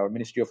the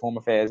Ministry of Home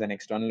Affairs and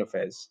External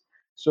Affairs.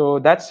 So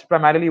that's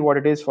primarily what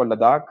it is for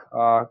Ladakh.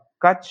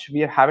 Kutch, we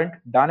haven't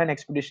done an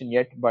expedition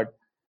yet, but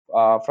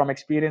from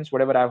experience,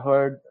 whatever I've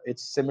heard,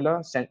 it's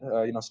similar.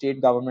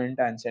 State government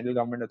and central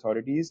government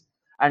authorities.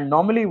 And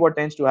normally, what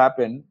tends to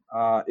happen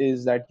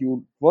is that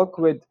you work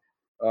with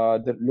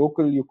the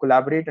local, you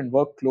collaborate and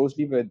work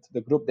closely with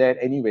the group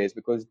there, anyways,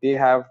 because they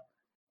have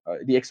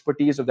the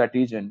expertise of that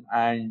region,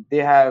 and they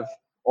have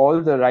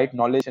all the right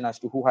knowledge as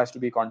to who has to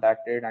be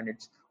contacted. And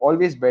it's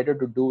always better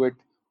to do it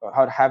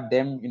or have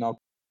them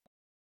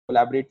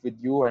collaborate with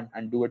you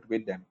and do it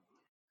with them.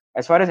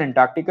 As far as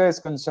Antarctica is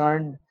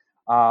concerned,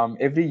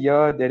 every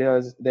year there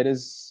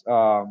is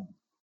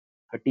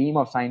a team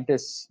of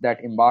scientists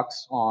that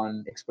embarks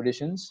on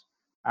expeditions,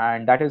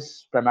 and that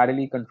is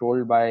primarily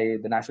controlled by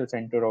the National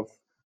Center of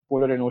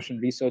Polar and Ocean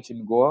Research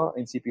in Goa,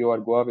 in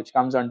CPOR Goa, which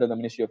comes under the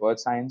Ministry of Earth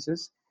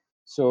Sciences.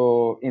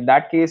 So in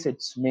that case,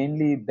 it's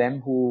mainly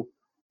them who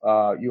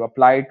you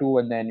apply to,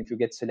 and then if you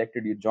get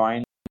selected, you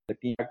join the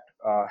team that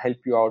help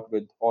you out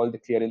with all the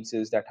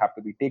clearances that have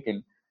to be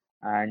taken.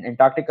 And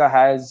Antarctica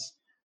has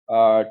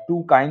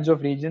two kinds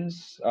of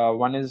regions.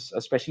 One is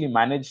a specially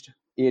managed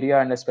area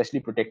and a specially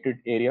protected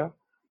area.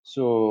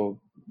 So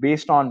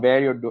based on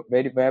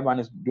where one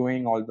is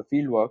doing all the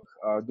field work,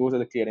 those are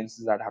the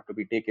clearances that have to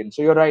be taken.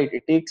 So you're right;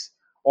 it takes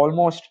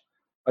almost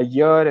a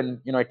year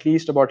and at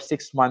least about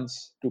 6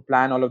 months to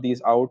plan all of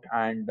these out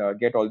and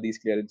get all these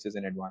clearances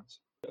in advance.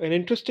 An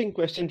interesting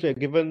question, Jay,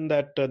 given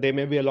that there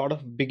may be a lot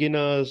of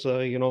beginners,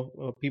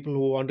 people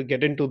who want to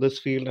get into this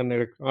field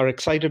and are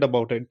excited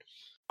about it.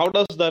 How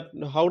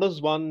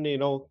does one,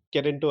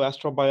 get into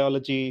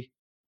astrobiology?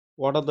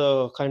 What are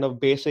the kind of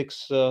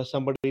basics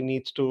somebody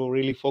needs to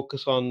really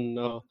focus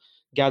on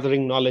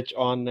gathering knowledge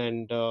on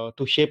and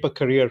to shape a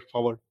career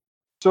forward?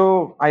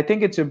 So I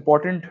think it's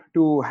important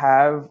to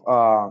have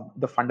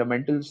the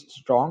fundamentals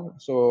strong.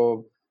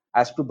 So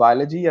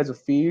astrobiology as a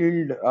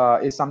field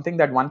is something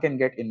that one can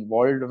get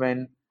involved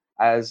in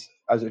as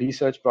a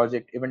research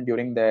project, even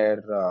during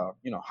their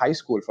high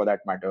school for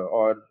that matter,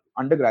 or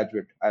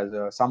undergraduate as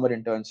a summer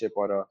internship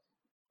or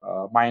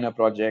a minor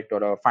project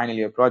or a final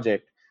year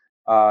project.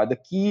 The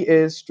key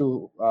is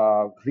to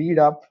read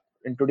up.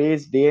 In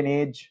today's day and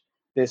age,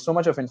 there's so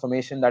much of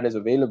information that is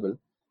available.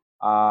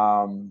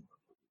 Um,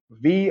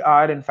 we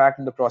are in fact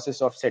in the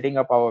process of setting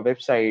up our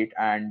website,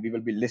 and we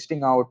will be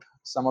listing out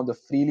some of the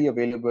freely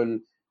available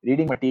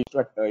reading materials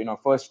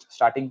at first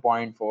starting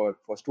point for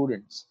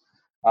students.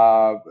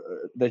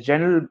 The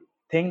general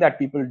thing that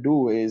people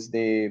do is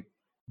they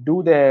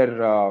do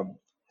their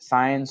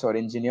science or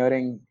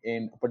engineering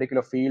in a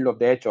particular field of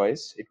their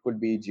choice. It could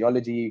be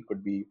geology, it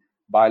could be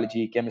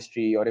biology,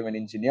 chemistry, or even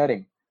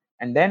engineering.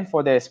 And then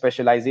for their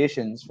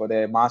specializations, for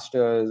their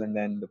masters and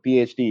then the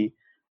PhD,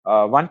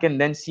 one can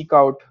then seek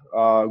out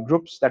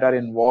groups that are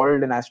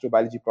involved in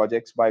astrobiology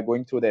projects by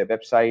going through their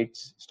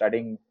websites,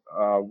 studying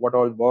what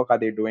all work are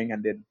they doing,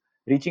 and then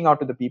reaching out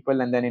to the people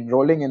and then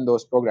enrolling in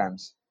those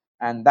programs.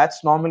 And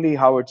that's normally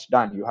how it's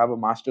done. You have a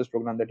master's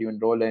program that you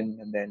enroll in,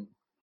 and then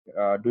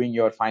doing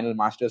your final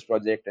master's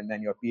project and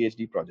then your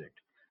PhD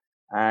project.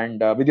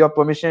 And with your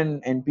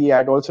permission, NP,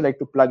 I'd also like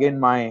to plug in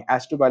my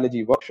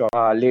astrobiology workshop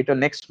later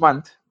next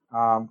month.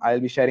 I'll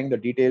be sharing the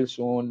details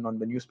soon on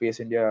the New Space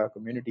India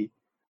community.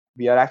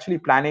 We are actually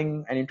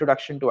planning an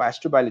introduction to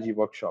astrobiology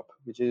workshop,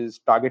 which is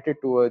targeted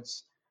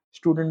towards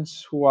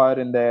students who are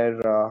in their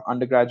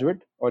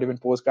undergraduate or even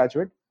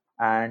postgraduate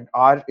and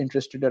are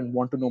interested and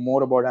want to know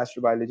more about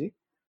astrobiology.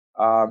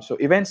 So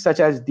events such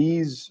as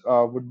these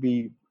would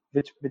be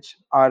which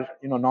are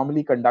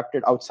normally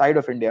conducted outside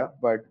of India,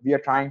 but we are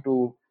trying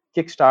to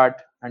kickstart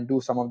and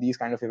do some of these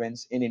kind of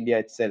events in India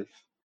itself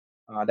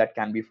that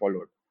can be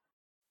followed.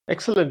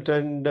 Excellent.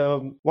 And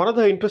one of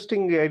the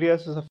interesting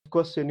areas is, of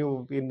course, in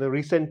the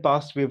recent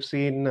past, we've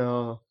seen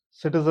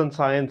Citizen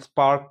Science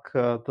Park,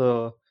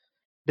 the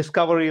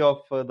discovery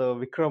of the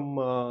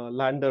Vikram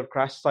lander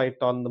crash site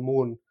on the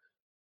moon.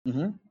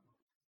 Mm-hmm.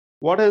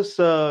 What is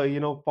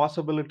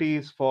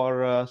possibilities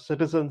for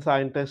citizen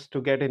scientists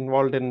to get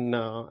involved in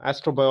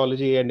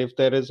astrobiology, and if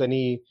there is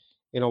any,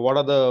 what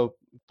are the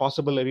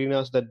possible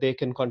arenas that they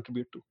can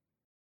contribute to?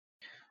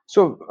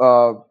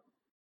 So,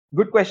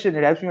 good question.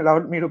 It helps me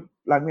allowed me to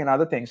plug me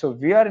another thing. So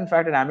we are in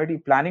fact at Amity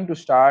planning to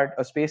start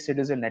a space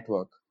citizen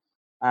network,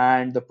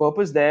 and the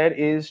purpose there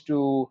is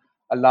to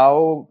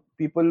allow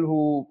people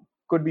who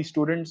could be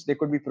students, they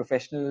could be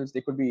professionals,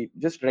 they could be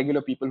just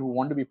regular people who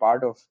want to be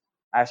part of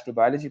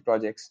astrobiology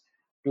projects.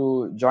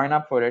 to join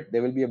up for it.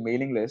 There will be a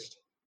mailing list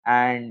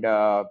and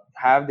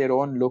have their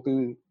own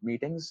local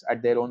meetings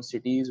at their own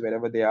cities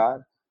wherever they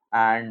are,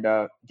 and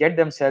get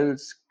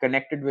themselves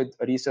connected with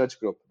a research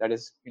group that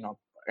is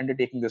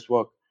undertaking this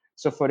work.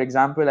 So for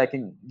example, I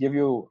can give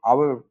you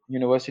our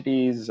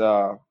university's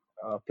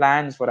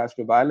plans for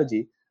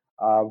astrobiology.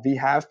 We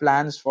have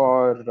plans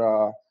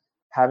for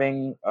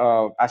having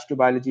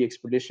astrobiology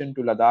expedition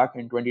to Ladakh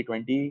in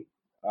 2020,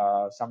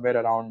 somewhere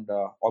around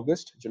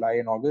July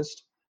and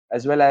August,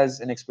 as well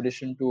as an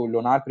expedition to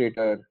Lonar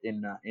Crater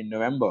in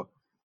November.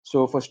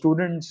 So for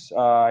students,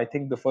 I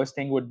think the first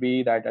thing would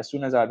be that as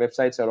soon as our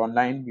websites are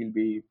online, we'll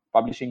be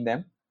publishing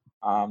them.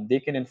 They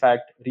can in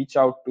fact reach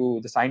out to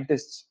the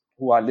scientists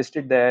who are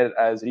listed there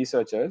as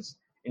researchers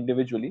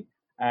individually,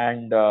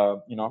 and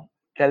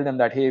tell them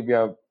that, hey, we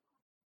are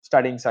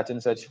studying such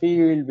and such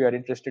field, we are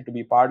interested to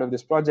be part of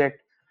this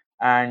project,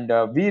 and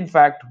we in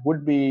fact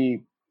would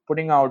be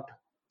putting out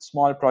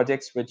small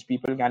projects which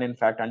people can in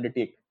fact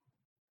undertake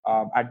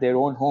at their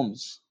own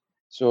homes.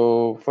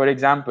 So for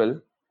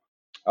example,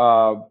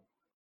 uh,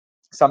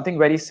 something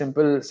very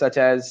simple such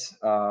as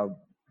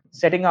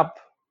setting up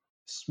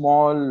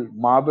small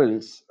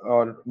marbles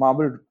or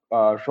marble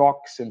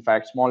rocks, in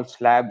fact small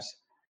slabs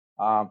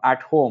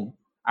at home,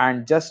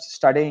 and just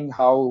studying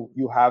how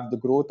you have the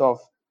growth of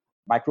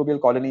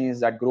microbial colonies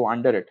that grow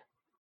under it.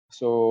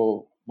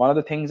 So one of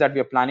the things that we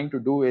are planning to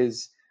do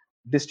is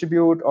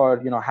distribute,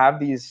 or have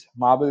these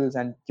marbles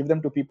and give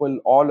them to people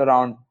all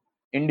around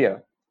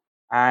India,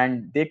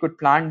 and they could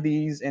plant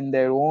these in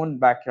their own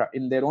backyard,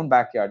 in their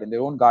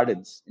own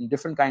gardens, in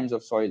different kinds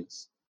of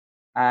soils.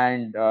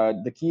 And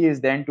the key is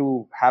then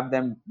to have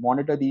them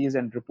monitor these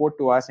and report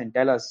to us and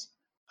tell us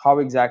how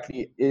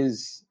exactly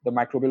is the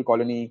microbial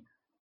colony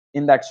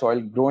in that soil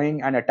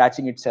growing and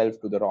attaching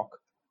itself to the rock.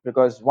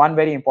 Because one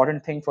very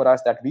important thing for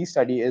us that we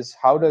study is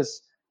how do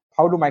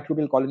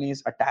microbial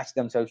colonies attach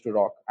themselves to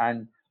rock,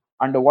 and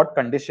under what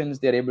conditions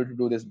they're able to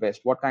do this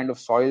best, what kind of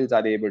soils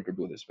are they able to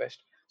do this best.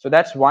 So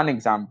that's one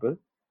example.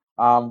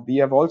 We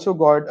have also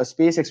got a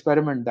space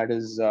experiment that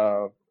is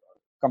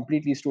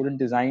completely student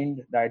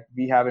designed, that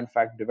we have in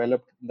fact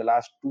developed in the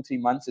last 2-3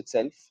 months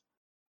itself.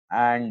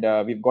 And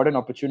we've got an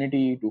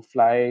opportunity to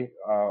fly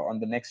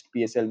on the next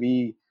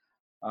PSLV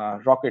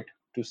rocket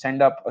to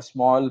send up a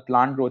small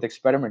plant growth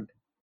experiment.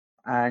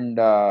 And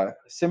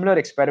similar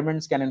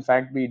experiments can in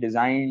fact be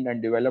designed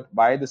and developed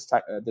by the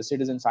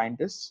citizen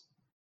scientists,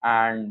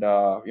 and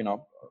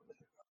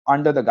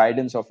under the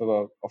guidance of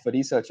a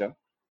researcher.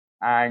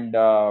 And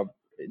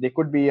there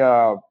could be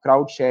a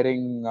crowd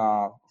sharing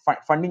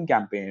funding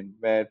campaign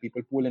where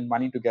people pool in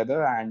money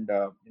together and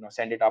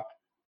send it up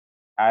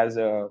as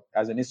an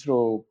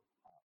ISRO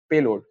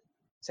payload,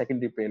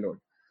 secondary payload.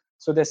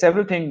 So there's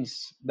several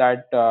things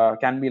that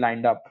can be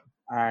lined up,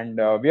 and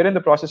we are in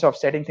the process of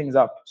setting things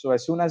up. So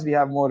as soon as we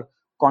have more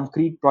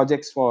concrete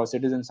projects for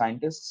citizen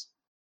scientists,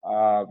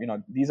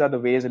 these are the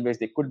ways in which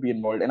they could be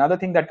involved. Another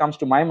thing that comes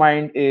to my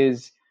mind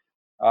is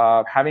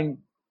having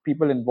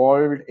people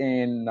involved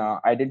in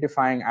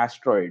identifying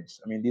asteroids.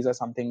 I mean, these are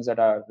some things that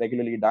are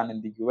regularly done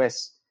in the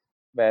US,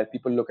 where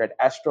people look at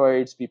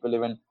asteroids, people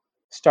even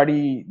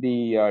study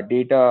the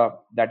data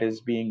that is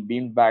being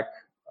beamed back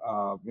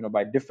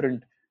by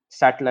different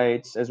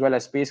satellites as well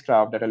as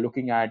spacecraft that are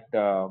looking at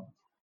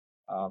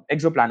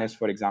exoplanets,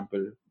 for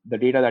example, the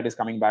data that is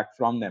coming back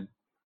from them.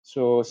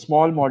 So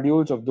small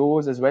modules of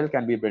those as well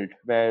can be built,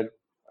 where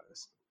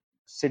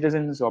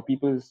citizens or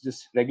people,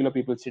 just regular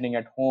people sitting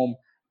at home,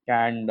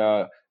 can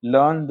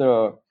learn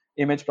the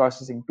image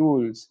processing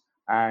tools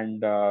and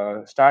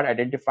start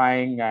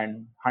identifying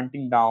and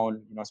hunting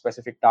down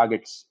specific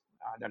targets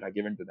that are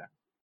given to them.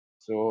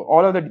 So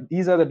all of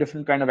these are the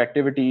different kind of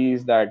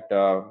activities that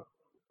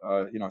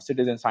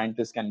citizen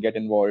scientists can get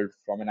involved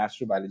from an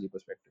astrobiology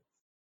perspective.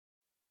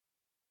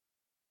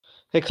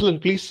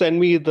 Excellent. Please send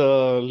me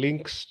the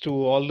links to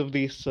all of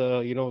these,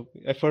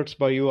 efforts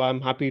by you. I'm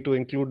happy to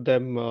include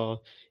them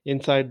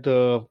inside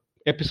the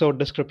episode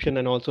description,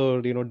 and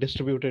also,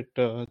 distribute it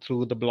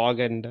through the blog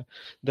and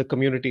the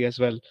community as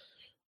well.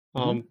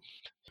 Mhm.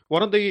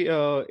 One of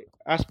the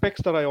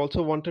aspects that I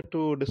also wanted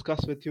to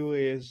discuss with you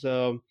is,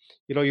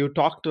 you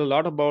talked a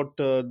lot about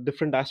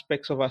different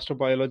aspects of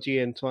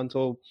astrobiology and so on.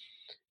 So,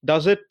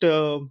 does it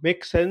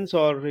make sense,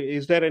 or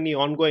is there any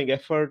ongoing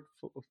effort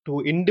to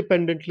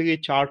independently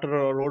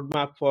charter a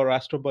roadmap for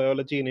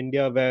astrobiology in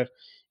India, where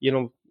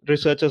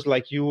researchers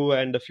like you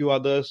and a few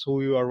others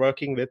who you are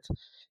working with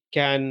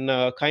can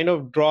kind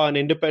of draw an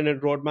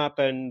independent roadmap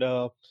and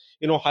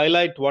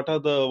highlight what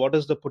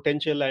is the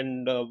potential,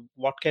 and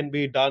what can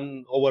be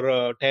done over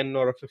a 10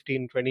 or a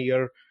 15,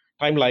 20-year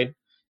timeline?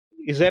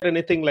 Is there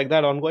anything like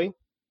that ongoing?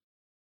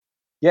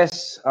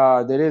 Yes,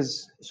 there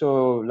is.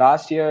 So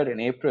last year in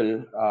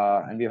April,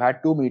 and we've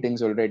had 2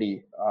 meetings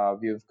already.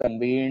 We've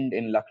convened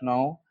in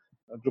Lucknow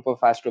a group of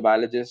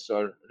astrobiologists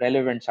or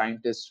relevant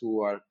scientists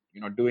who are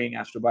doing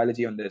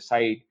astrobiology on their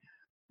side.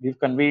 We've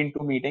convened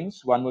 2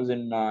 meetings. One was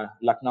in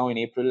Lucknow in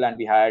April, and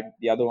we had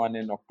the other one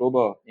in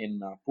October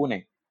in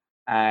Pune.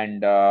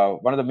 And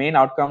one of the main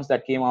outcomes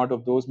that came out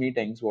of those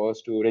meetings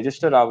was to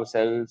register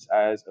ourselves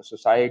as a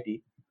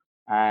society,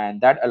 and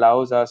that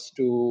allows us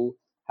to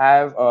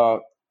have a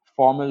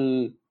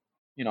formal,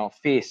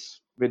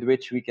 face with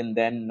which we can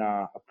then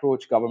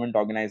approach government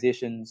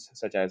organizations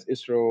such as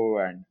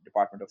ISRO and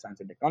Department of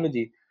Science and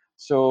Technology.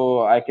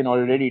 So I can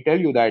already tell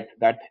you that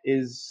that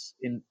is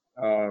in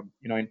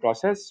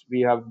process.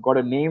 We have got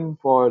a name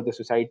for the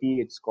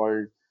society. It's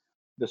called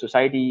the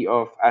Society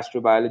of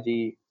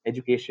Astrobiology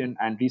Education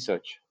and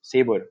Research,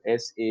 SABER,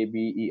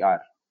 SABER.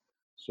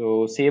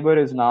 So SABER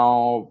is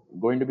now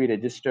going to be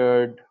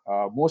registered,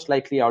 most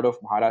likely out of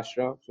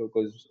Maharashtra. So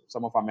because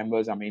some of our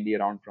members are mainly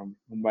around from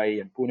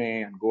Mumbai and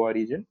Pune and Goa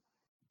region.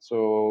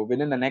 So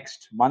within the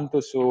next month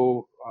or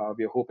so,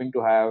 we are hoping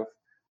to have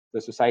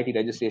the society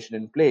registration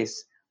in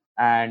place.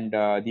 And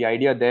the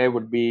idea there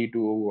would be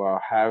to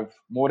have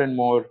more and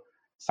more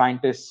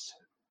scientists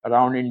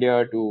around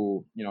India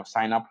to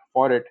sign up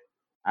for it.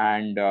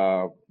 And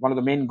one of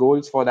the main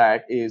goals for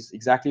that is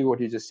exactly what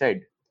you just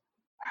said,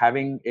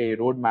 having a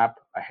roadmap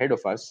ahead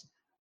of us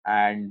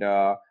and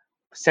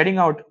setting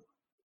out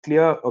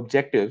clear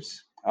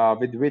objectives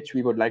with which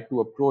we would like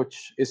to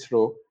approach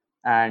ISRO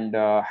and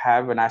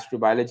have an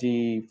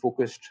astrobiology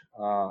focused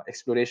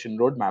exploration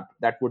roadmap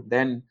that would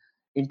then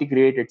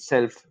integrate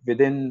itself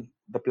within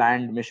the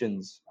planned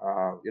missions,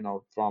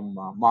 from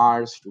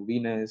Mars to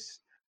Venus,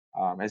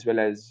 as well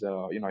as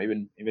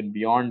even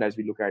beyond as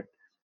we look at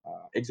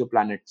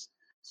exoplanets.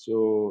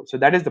 So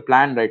that is the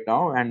plan right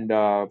now, and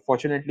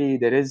fortunately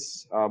there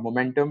is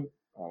momentum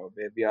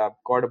where we have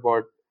got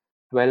about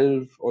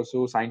 12 or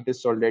so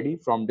scientists already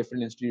from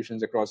different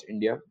institutions across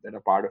India that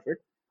are part of it,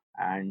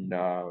 and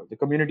the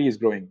community is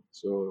growing.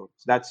 So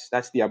that's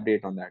the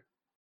update on that.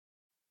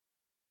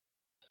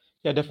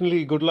 Yeah,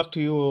 definitely. Good luck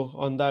to you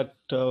on that.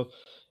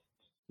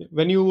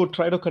 When you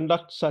try to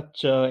conduct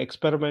such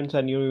experiments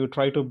and you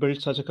try to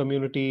build such a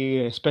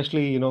community,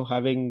 especially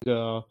having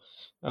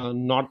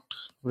not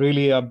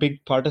really a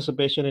big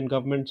participation in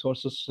government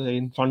sources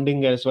in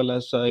funding as well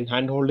as in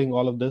handholding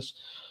all of this.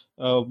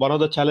 One of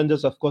the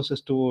challenges, of course,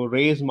 is to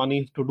raise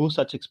money to do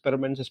such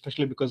experiments,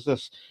 especially because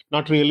there's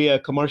not really a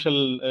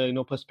commercial,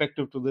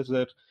 perspective to this,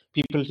 that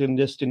people can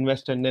just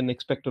invest and then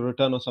expect a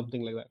return or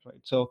something like that,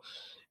 right? So,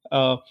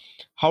 uh,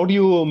 how do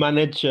you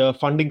manage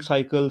funding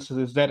cycles?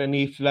 Is there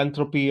any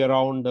philanthropy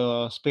around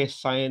space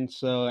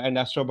science and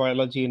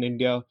astrobiology in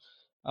India?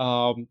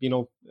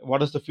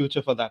 What is the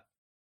future for that?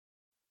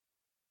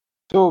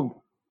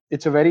 So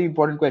it's a very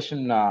important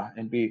question,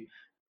 NP.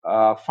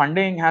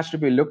 Funding has to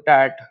be looked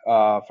at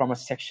from a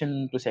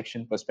section to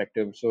section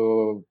perspective.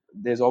 So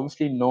there's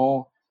obviously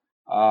no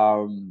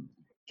um,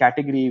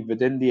 category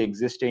within the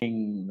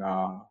existing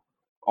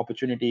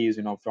opportunities,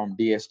 from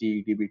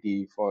DST,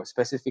 DBT for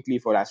specifically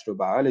for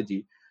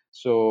astrobiology.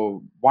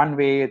 So one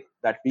way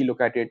that we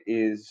look at it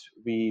is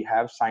we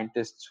have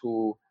scientists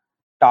who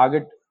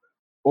target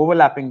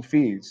overlapping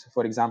fields,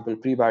 for example,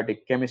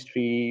 prebiotic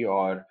chemistry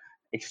or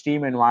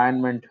extreme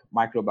environment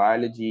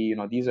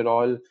microbiology. These are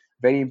all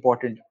very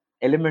important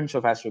elements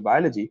of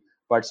astrobiology,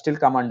 but still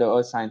come under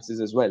earth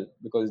sciences as well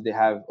because they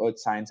have earth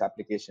science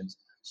applications.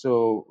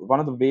 So one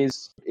of the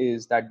ways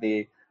is that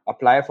they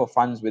apply for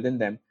funds within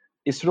them.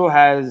 ISRO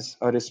has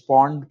a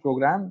Respond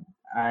program,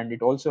 and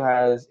it also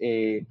has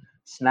a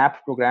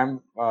SNAP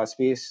program,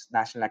 Space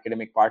National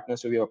Academic Partner.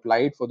 So we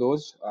applied for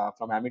those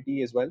from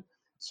Amity as well.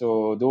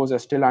 So those are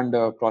still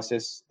under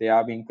process. They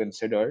are being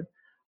considered.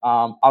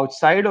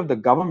 Outside of the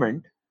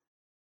government,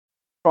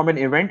 from an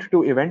event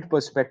to event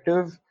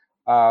perspective,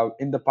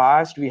 in the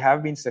past, we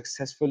have been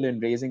successful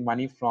in raising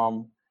money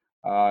from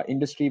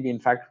industry. We, in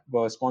fact,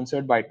 were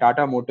sponsored by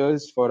Tata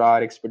Motors for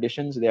our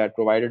expeditions. They had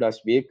provided us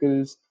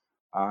vehicles.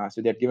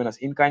 So they had given us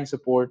in-kind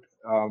support,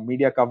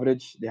 media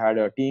coverage. They had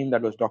a team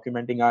that was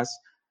documenting us,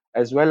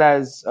 as well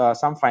as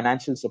some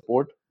financial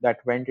support that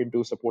went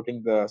into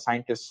supporting the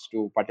scientists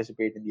to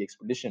participate in the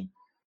expedition.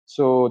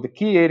 So the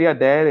key area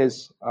there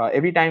is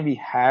every time we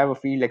have a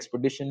field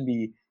expedition,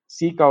 we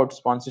seek out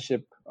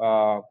sponsorship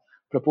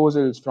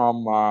proposals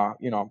from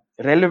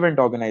relevant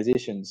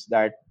organizations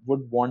that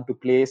would want to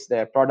place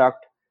their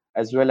product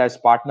as well as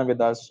partner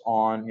with us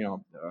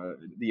on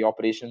the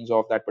operations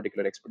of that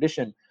particular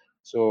expedition.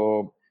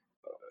 So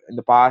in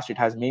the past, it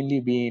has mainly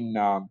been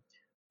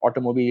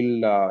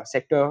automobile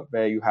sector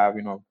where you have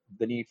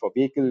the need for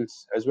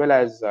vehicles as well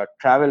as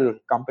travel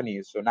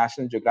companies. So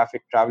National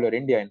Geographic Traveler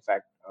India, in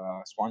fact,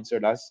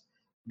 sponsored us.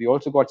 We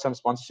also got some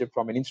sponsorship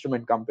from an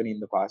instrument company in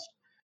the past.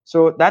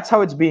 So that's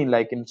how it's been,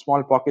 like in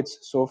small pockets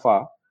so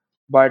far.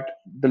 But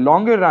the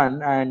longer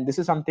run, and this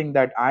is something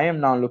that I am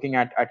now looking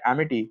at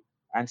Amity,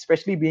 and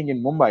especially being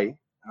in Mumbai,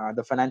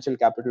 the financial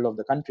capital of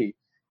the country,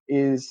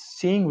 is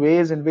seeing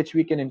ways in which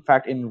we can in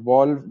fact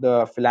involve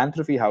the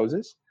philanthropy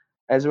houses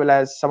as well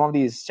as some of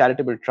these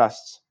charitable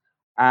trusts,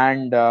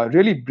 and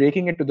really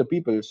breaking it to the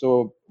people.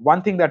 So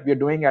one thing that we are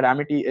doing at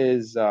Amity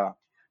is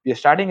we are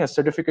starting a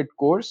certificate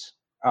course.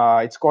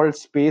 It's called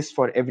Space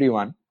for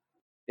Everyone.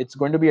 It's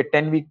going to be a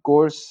 10-week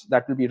course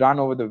that will be run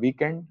over the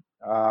weekend.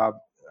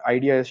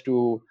 Idea is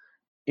to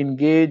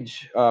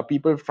engage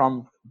people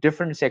from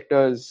different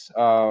sectors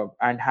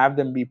and have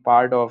them be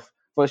part of,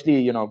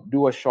 firstly,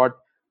 do a short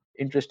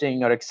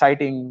interesting or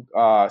exciting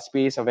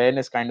space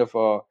awareness kind of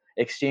a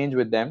exchange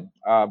with them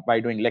by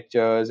doing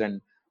lectures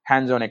and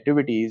hands-on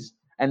activities.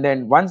 And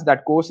then once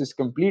that course is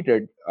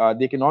completed,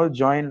 they can all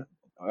join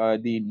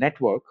the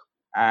network.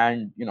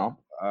 And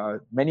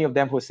many of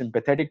them who are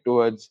sympathetic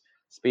towards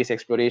space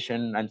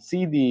exploration and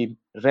see the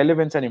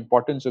relevance and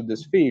importance of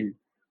this field,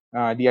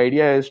 the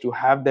idea is to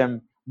have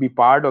them be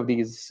part of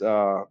these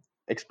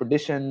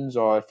expeditions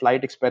or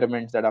flight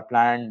experiments that are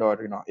planned,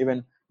 or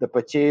even the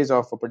purchase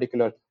of a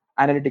particular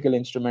analytical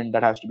instrument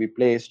that has to be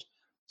placed.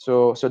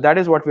 So that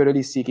is what we're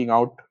really seeking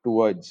out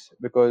towards,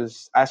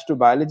 because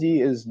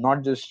astrobiology is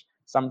not just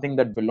something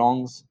that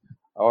belongs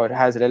or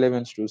has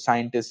relevance to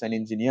scientists and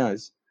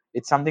engineers.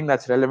 It's something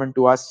that's relevant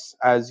to us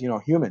as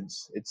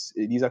humans.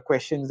 These are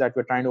questions that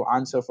we're trying to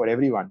answer for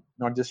everyone,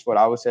 not just for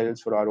ourselves,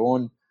 for our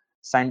own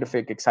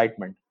scientific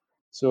excitement.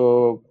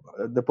 So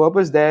the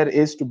purpose there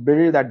is to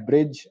build that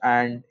bridge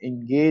and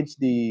engage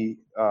these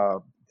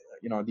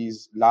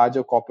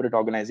larger corporate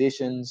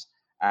organizations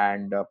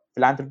and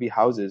philanthropy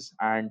houses.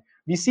 And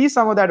we see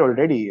some of that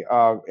already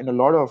in a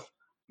lot of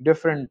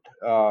different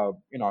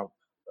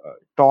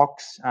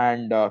talks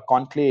and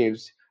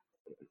conclaves.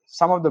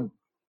 Some of the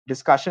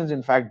discussions,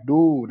 in fact,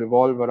 do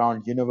revolve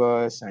around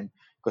universe and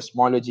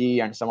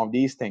cosmology and some of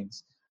these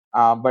things.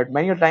 But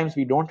many times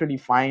we don't really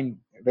find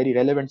very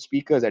relevant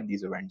speakers at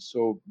these events.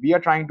 So we are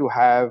trying to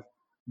have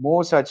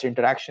more such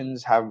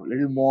interactions, have a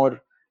little more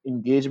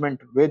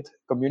engagement with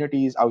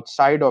communities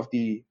outside of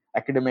the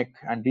academic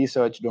and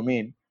research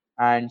domain,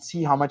 and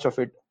see how much of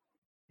it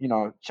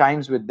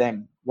chimes with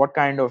them. What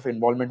kind of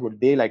involvement would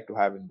they like to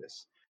have in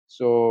this?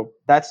 So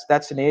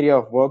that's an area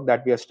of work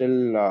that we are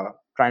still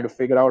trying to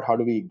figure out how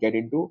do we get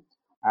into.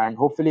 And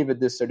hopefully with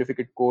this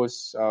certificate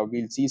course,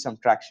 we'll see some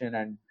traction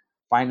and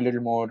find a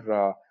little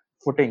more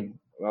footing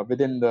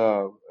within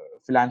the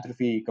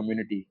philanthropy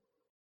community.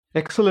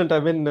 Excellent. I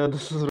mean,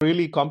 this is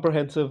really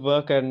comprehensive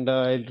work, and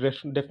I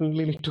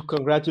definitely need to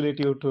congratulate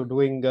you to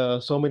doing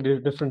so many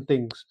different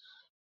things.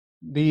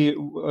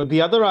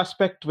 The other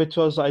aspect, which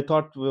was I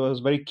thought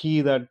was very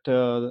key, that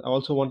I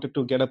also wanted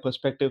to get a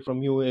perspective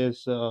from you,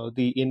 is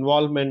the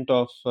involvement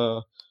of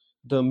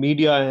the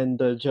media and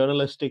the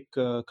journalistic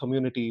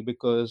community,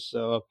 because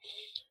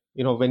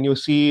when you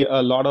see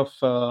a lot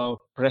of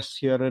press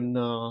here in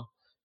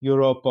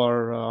Europe,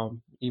 or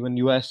even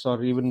US,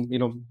 or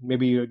even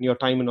maybe in your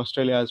time in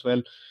Australia as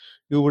well,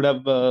 you would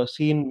have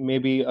seen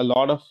maybe a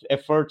lot of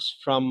efforts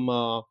from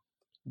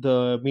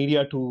the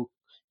media to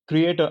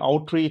create an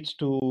outreach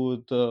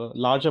to the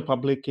larger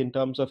public in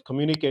terms of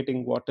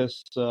communicating what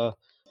is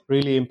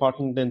really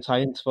important in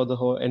science for the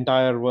whole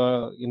entire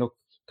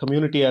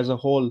community as a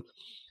whole.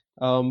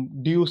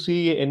 Do you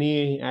see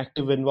any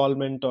active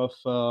involvement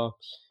of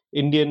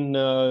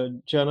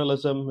Indian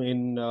journalism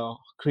in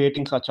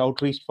creating such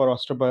outreach for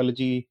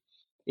astrobiology?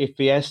 If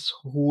yes,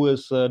 who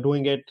is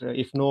doing it?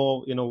 If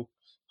no,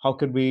 how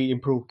could we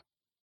improve?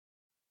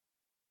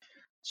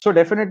 So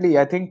definitely,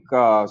 I think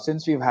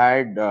since we've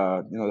had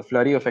the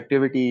flurry of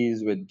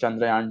activities with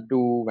Chandrayaan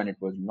 2 when it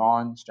was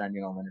launched, and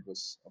when it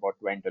was about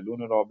to enter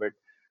lunar orbit,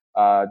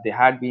 there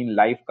had been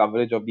live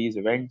coverage of these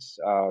events.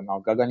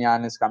 Now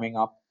Gaganyaan is coming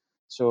up,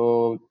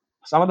 so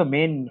some of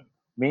the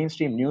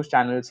mainstream news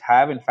channels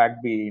have in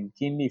fact been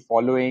keenly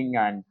following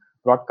and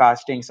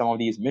broadcasting some of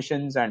these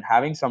missions and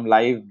having some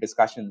live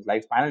discussions,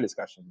 live panel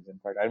discussions. In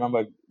fact, I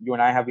remember you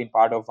and I have been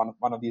part of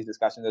one of these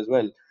discussions as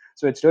well.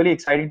 So it's really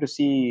exciting to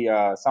see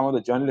some of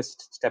the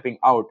journalists stepping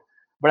out.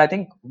 But I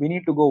think we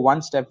need to go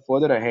one step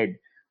further ahead.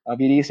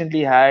 We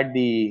recently had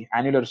the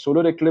annular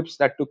solar eclipse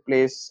that took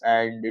place,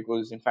 and it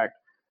was in fact,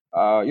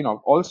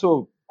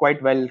 also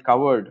quite well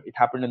covered. It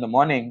happened in the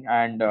morning,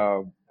 and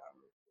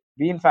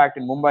we in fact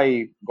in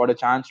Mumbai got a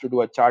chance to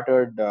do a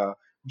chartered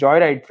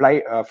joyride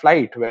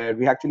flight where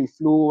we actually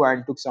flew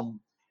and took some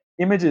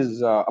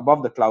images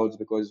above the clouds,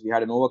 because we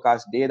had an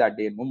overcast day that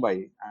day in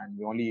Mumbai, and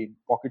we only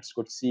pockets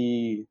could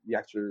see the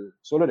actual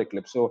solar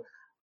eclipse. So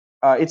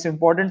it's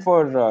important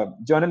for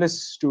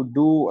journalists to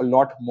do a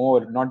lot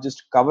more, not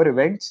just cover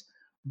events,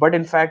 but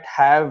in fact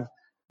have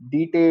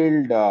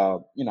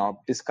detailed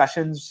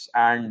discussions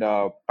and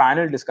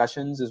panel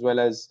discussions, as well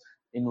as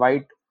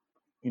invite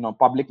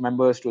public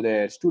members to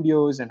their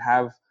studios and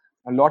have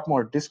a lot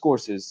more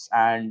discourses.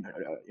 And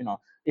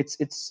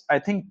it's I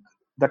think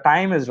the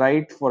time is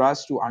right for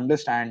us to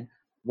understand,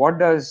 what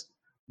does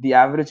the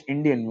average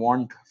Indian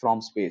want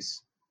from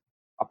space,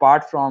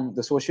 apart from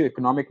the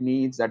socio-economic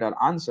needs that are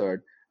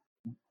answered.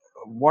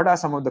 What are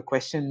some of the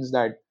questions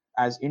that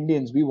as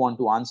Indians we want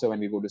to answer when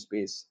we go to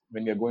space,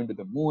 when we are going to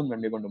the moon,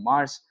 when we're going to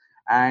Mars?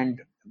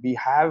 And we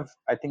have,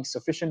 I think,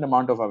 sufficient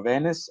amount of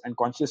awareness and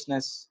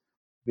consciousness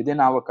within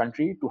our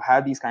country to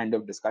have these kind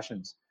of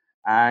discussions.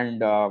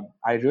 And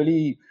I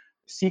really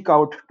seek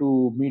out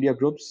to media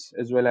groups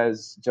as well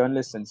as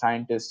journalists and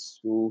scientists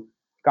who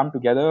come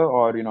together,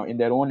 or in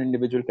their own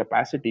individual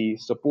capacity,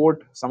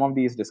 support some of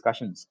these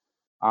discussions.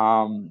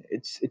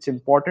 It's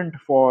important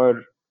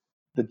for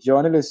the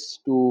journalists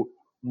to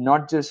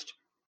not just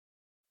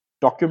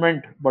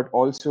document but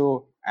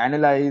also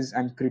analyze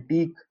and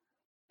critique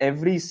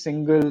every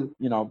single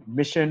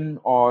mission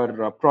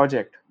or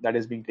project that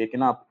is being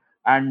taken up,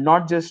 and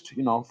not just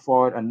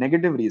for a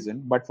negative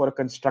reason but for a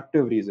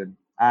constructive reason,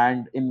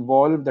 and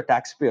involve the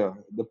taxpayer,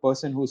 the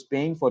person who's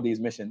paying for these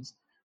missions,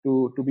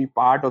 to be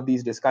part of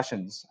these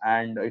discussions.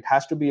 And it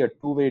has to be a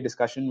two-way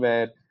discussion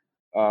where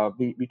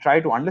we try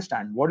to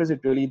understand what is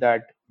it really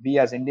that we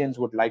as Indians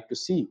would like to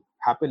see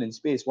happen in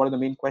space, what are the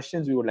main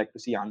questions we would like to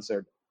see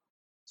answered.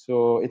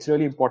 So it's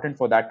really important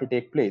for that to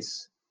take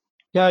place.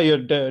 Yeah,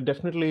 you're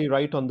definitely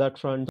right on that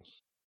front.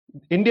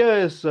 India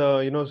is,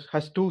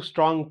 has two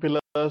strong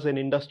pillars in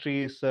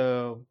industries,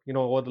 over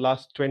the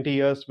last 20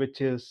 years, which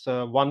is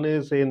one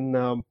is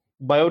in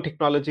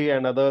biotechnology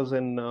and others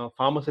in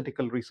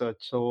pharmaceutical research.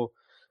 So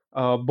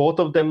both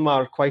of them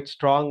are quite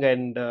strong,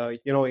 and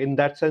in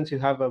that sense, you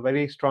have a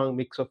very strong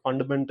mix of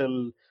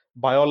fundamental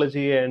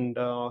biology and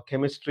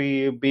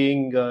chemistry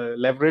being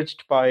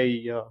leveraged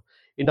by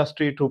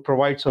industry to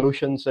provide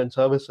solutions and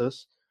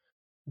services.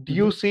 Do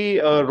you see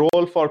a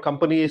role for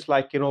companies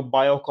like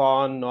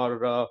Biocon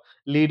or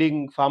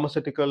leading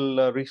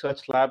pharmaceutical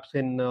research labs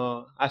in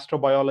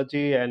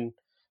astrobiology, and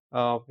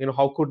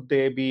how could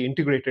they be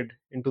integrated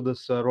into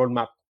this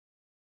roadmap?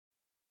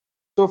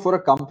 So for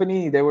a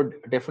company, they would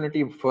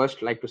definitely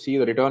first like to see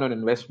the return on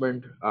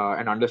investment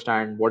and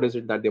understand what is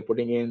it that they're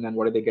putting in and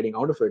what are they getting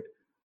out of it.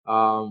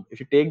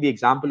 If you take the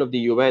example of the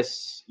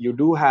US, you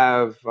do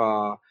have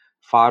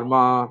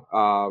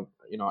pharma,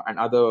 and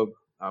other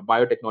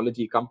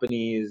biotechnology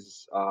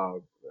companies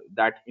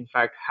that in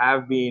fact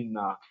have been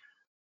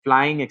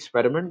flying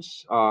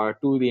experiments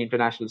to the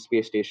International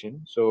Space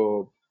Station.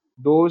 So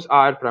those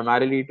are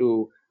primarily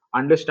to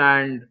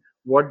understand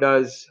what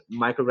does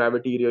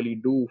microgravity really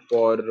do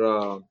for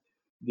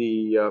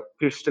the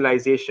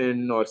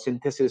crystallization or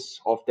synthesis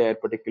of their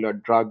particular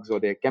drugs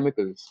or their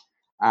chemicals.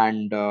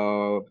 And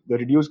the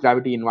reduced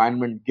gravity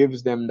environment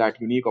gives them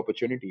that unique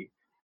opportunity.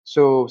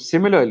 So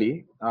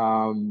similarly,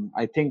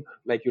 I think,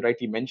 like you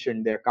rightly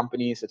mentioned, there are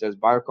companies such as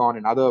Biocon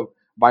and other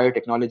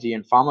biotechnology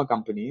and pharma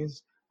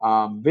companies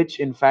which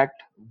in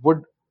fact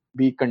would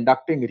be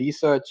conducting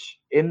research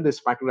in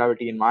this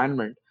microgravity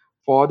environment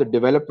for the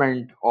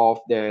development of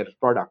their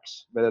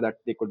products, whether that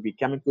they could be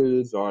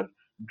chemicals or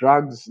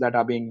drugs that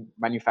are being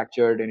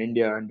manufactured in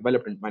India and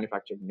developed and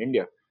manufactured in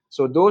India.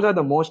 So those are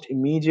the most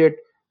immediate,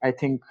 I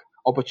think,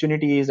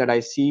 opportunities that I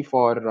see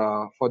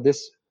for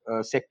this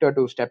sector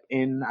to step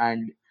in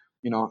and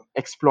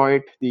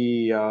exploit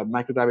the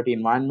microgravity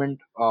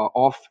environment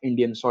of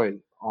Indian soil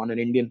on an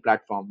Indian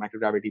platform,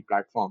 microgravity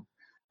platform.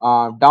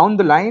 Down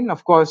the line,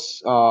 of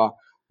course,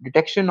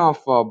 detection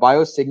of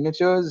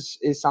biosignatures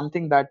is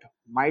something that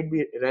might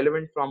be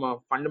relevant from a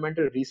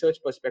fundamental research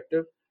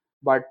perspective,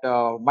 but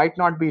might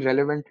not be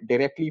relevant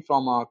directly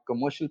from a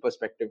commercial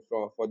perspective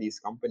for these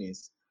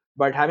companies.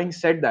 But having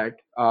said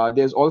that,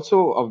 there's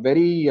also a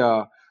very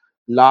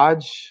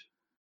large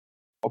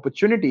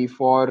opportunity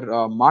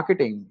for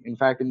marketing. In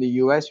fact, in the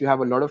US, you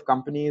have a lot of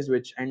companies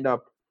which end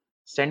up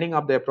sending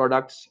up their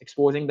products,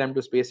 exposing them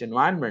to space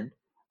environment,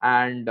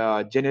 and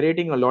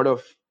generating a lot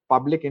of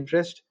public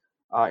interest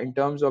in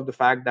terms of the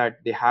fact that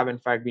they have in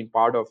fact been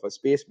part of a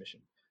space mission.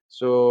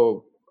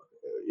 So,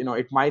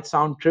 it might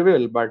sound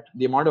trivial, but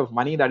the amount of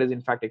money that is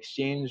in fact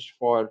exchanged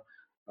for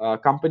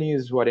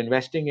companies who are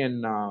investing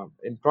in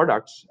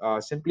products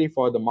simply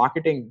for the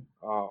marketing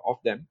of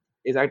them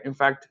is in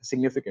fact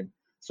significant.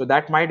 So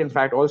that might in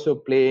fact also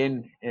play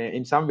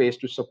in some ways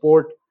to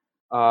support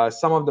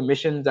some of the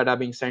missions that are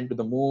being sent to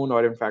the moon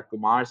or in fact to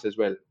Mars as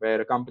well,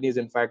 where a company is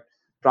in fact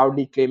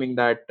proudly claiming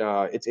that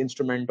its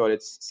instrument or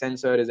its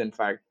sensor is in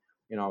fact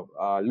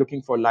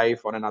looking for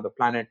life on another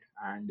planet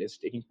and is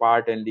taking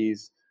part in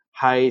these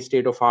high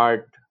state of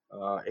art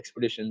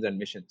expeditions and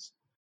missions.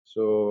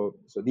 So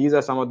these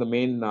are some of the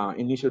main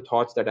initial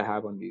thoughts that I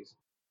have on these.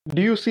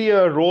 Do you see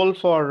a role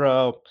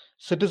for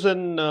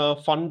citizen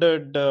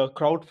funded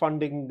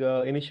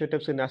crowdfunding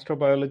initiatives in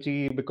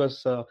astrobiology?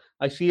 Because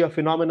I see a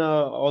phenomena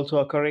also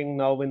occurring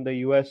now in the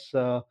US,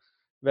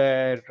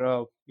 where,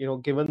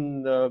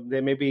 given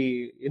there may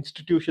be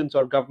institutions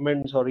or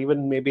governments or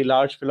even maybe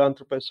large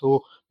philanthropists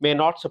who may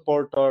not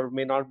support or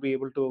may not be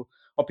able to,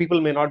 or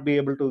people may not be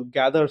able to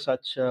gather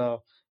such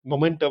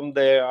momentum,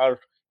 they are,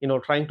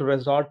 trying to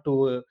resort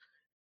to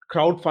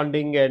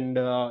crowdfunding and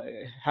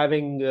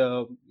having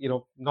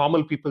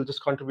normal people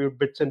just contribute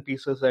bits and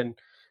pieces, and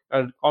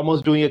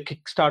almost doing a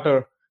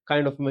Kickstarter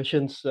kind of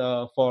missions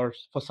for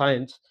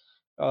science.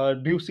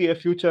 Do you see a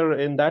future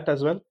in that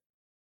as well?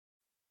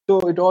 So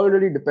it all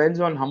really depends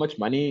on how much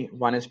money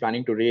one is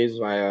planning to raise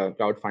via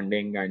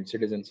crowdfunding and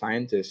citizen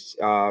scientists.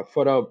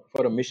 For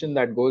a mission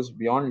that goes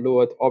beyond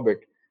low Earth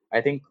orbit,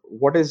 I think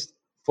what is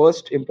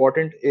first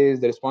important is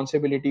the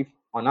responsibility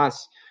on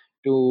us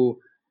to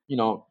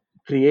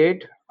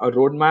create a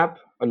roadmap,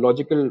 a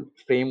logical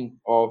frame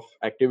of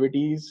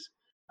activities,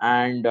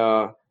 and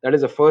that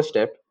is the first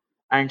step.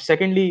 And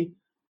secondly,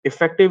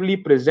 effectively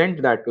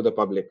present that to the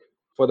public,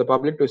 for the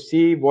public to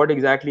see what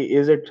exactly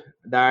is it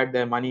that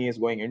their money is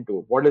going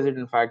into, what is it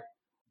in fact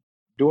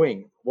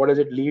doing? What is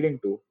it leading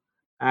to?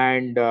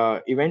 And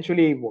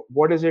eventually,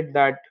 what is it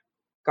that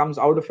comes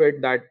out of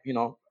it that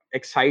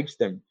excites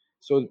them?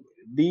 So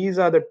these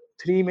are the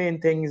three main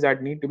things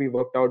that need to be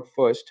worked out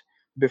first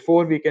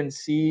before we can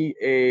see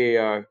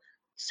a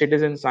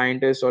citizen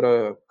scientist or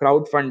a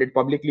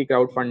publicly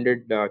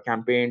crowdfunded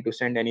campaign to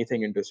send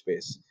anything into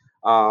space.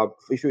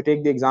 If you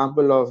take the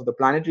example of the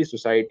Planetary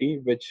Society,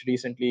 which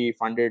recently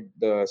funded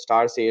the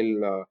Star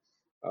Sail,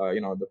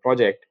 the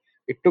project,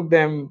 it took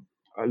them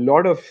a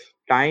lot of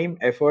time,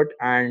 effort,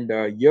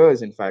 and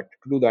years, in fact,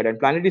 to do that. And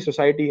Planetary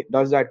Society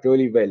does that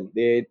really well.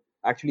 They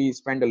actually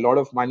spend a lot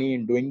of money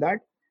in doing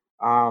that.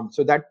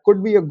 So that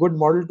could be a good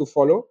model to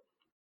follow.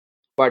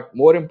 But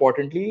more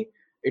importantly,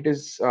 it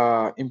is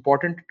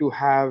important to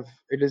have,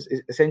 it is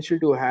essential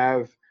to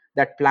have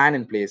that plan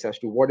in place as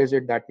to what is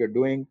it that we're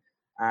doing,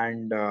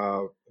 and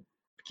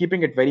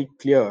keeping it very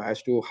clear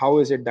as to how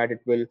is it that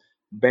it will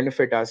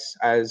benefit us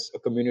as a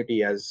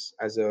community, as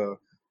a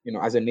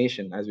as a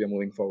nation, as we are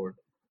moving forward.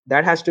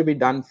 That has to be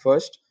done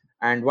first,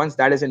 and once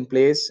that is in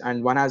place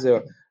and one has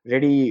a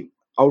ready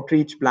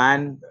outreach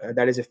plan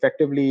that is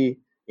effectively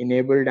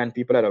enabled and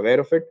people are aware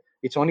of it,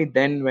 it's only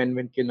then when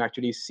we can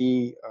actually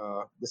see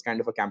this kind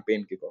of a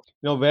campaign kick off.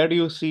 Where do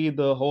you see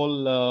the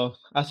whole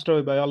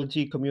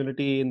astrobiology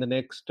community in the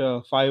next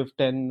 5,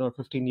 10, or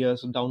 15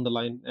 years down the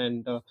line,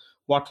 and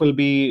what will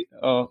be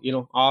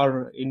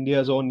our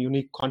India's own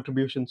unique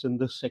contributions in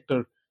this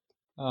sector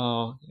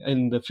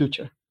in the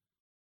future?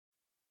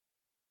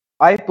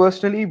 I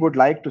personally would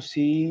like to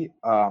see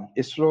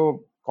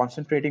ISRO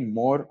concentrating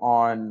more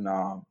on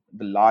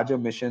the larger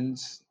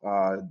missions,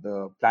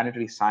 the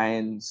planetary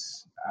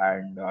science,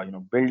 and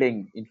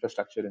building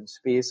infrastructure in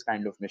space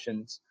kind of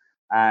missions.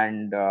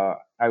 And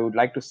I would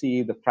like to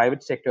see the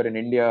private sector in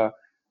India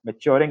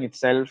maturing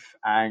itself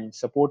and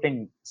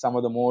supporting some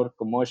of the more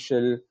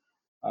commercial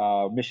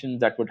missions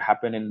that would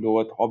happen in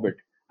low Earth orbit,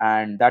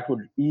 and that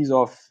would ease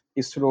off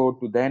ISRO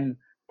to then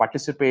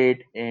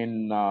participate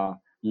in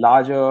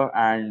larger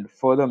and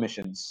further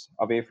missions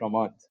away from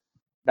Earth.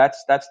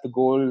 That's the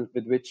goal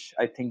with which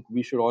I think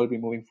we should all be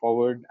moving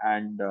forward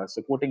and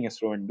supporting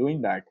ISRO in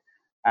doing that.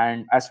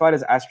 And as far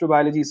as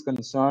astrobiology is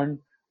concerned,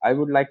 I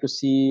would like to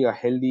see a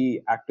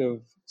healthy,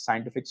 active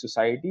scientific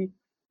society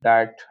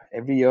that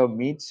every year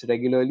meets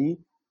regularly,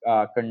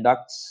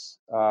 conducts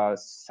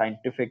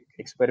scientific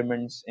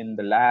experiments in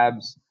the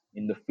labs,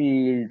 in the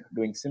field,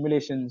 doing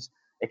simulations,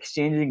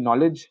 exchanging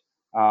knowledge.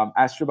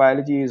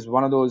 Astrobiology is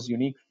one of those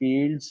unique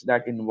fields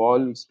that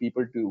involves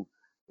people to,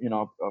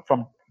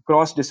 from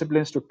cross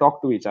disciplines to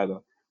talk to each other.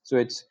 So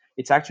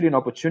it's actually an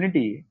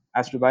opportunity.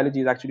 Astrobiology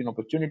is actually an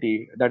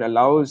opportunity that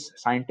allows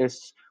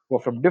scientists who are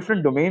from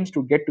different domains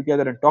to get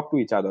together and talk to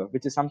each other,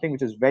 which is something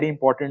which is very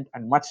important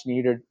and much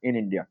needed in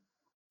India.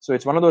 So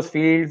it's one of those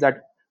fields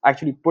that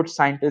actually puts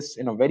scientists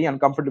in a very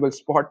uncomfortable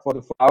spot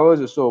for hours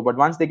or so. But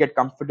once they get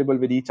comfortable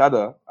with each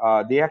other,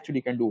 they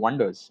actually can do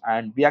wonders.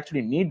 And we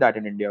actually need that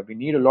in India. We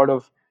need a lot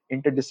of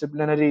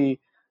interdisciplinary,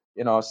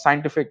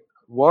 scientific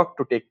work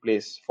to take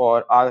place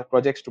for our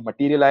projects to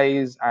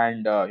materialize,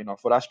 and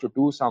for us to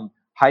do some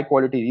high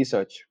quality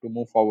research to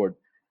move forward.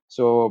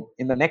 So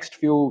in the next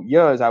few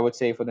years, I would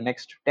say for the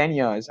next 10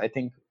 years, I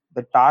think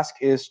the task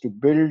is to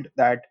build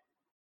that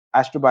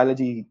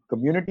astrobiology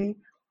community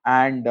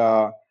and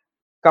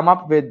come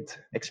up with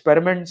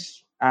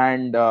experiments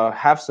and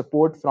have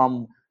support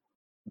from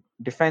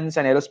defense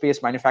and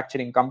aerospace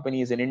manufacturing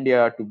companies in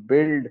India to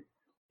build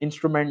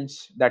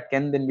instruments that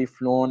can then be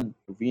flown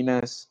to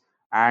Venus,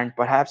 and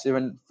perhaps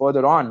even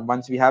further on,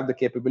 once we have the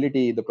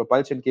capability, the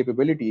propulsion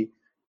capability,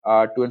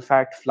 to in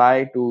fact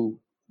fly to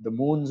the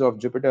moons of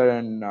Jupiter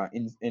and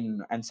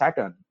and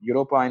Saturn,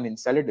 Europa and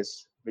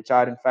Enceladus, which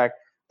are in fact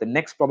the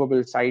next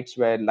probable sites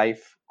where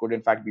life could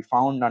in fact be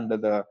found under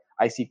the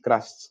icy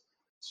crusts.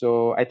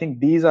 So I think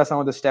these are some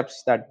of the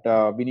steps that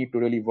we need to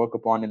really work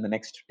upon in the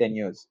next 10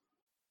 years.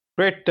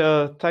 Great.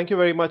 Thank you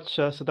very much,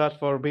 Siddharth,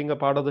 for being a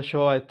part of the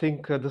show. I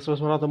think this was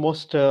one of the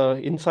most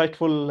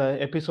insightful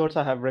episodes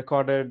I have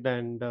recorded,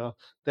 and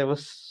there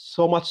was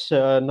so much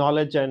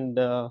knowledge and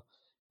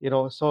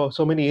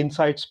so many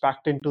insights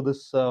packed into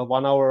this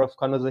 1 hour of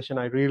conversation.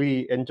 I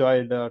really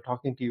enjoyed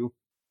talking to you.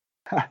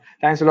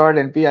 Thanks a lot,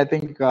 NP. I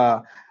think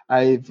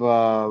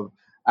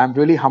I'm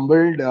really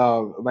humbled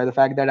by the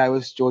fact that I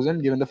was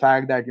chosen, given the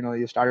fact that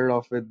you started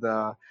off with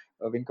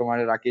Wing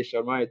Commander Rakesh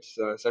Sharma. It's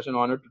such an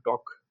honor to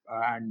talk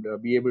and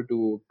be able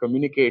to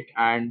communicate.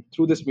 And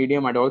through this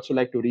medium, I'd also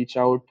like to reach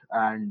out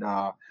and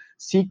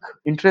seek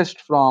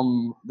interest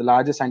from the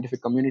larger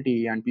scientific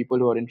community and people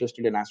who are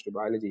interested in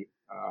astrobiology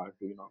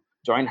to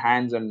join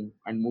hands and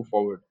move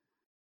forward.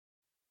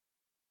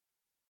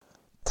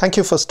 Thank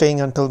you for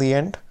staying until the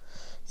end.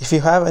 If you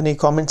have any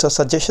comments or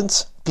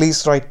suggestions,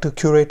 please write to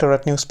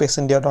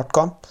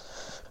curator@newspaceindia.com.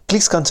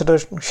 Please consider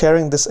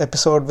sharing this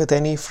episode with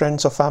any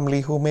friends or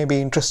family who may be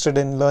interested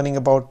in learning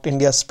about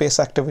India's space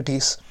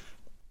activities.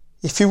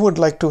 If you would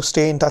like to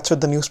stay in touch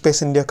with the New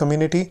Space India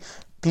community,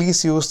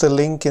 please use the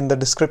link in the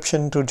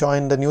description to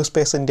join the New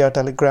Space India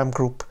Telegram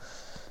group.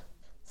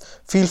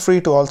 Feel free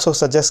to also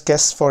suggest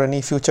guests for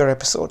any future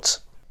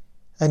episodes.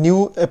 A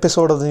new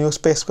episode of the New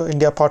Space for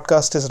India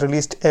podcast is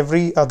released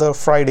every other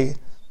Friday.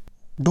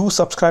 Do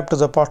subscribe to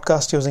the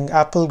podcast using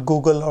Apple,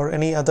 Google, or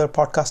any other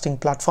podcasting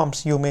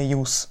platforms you may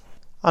use.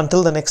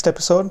 Until the next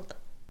episode,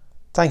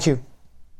 thank you.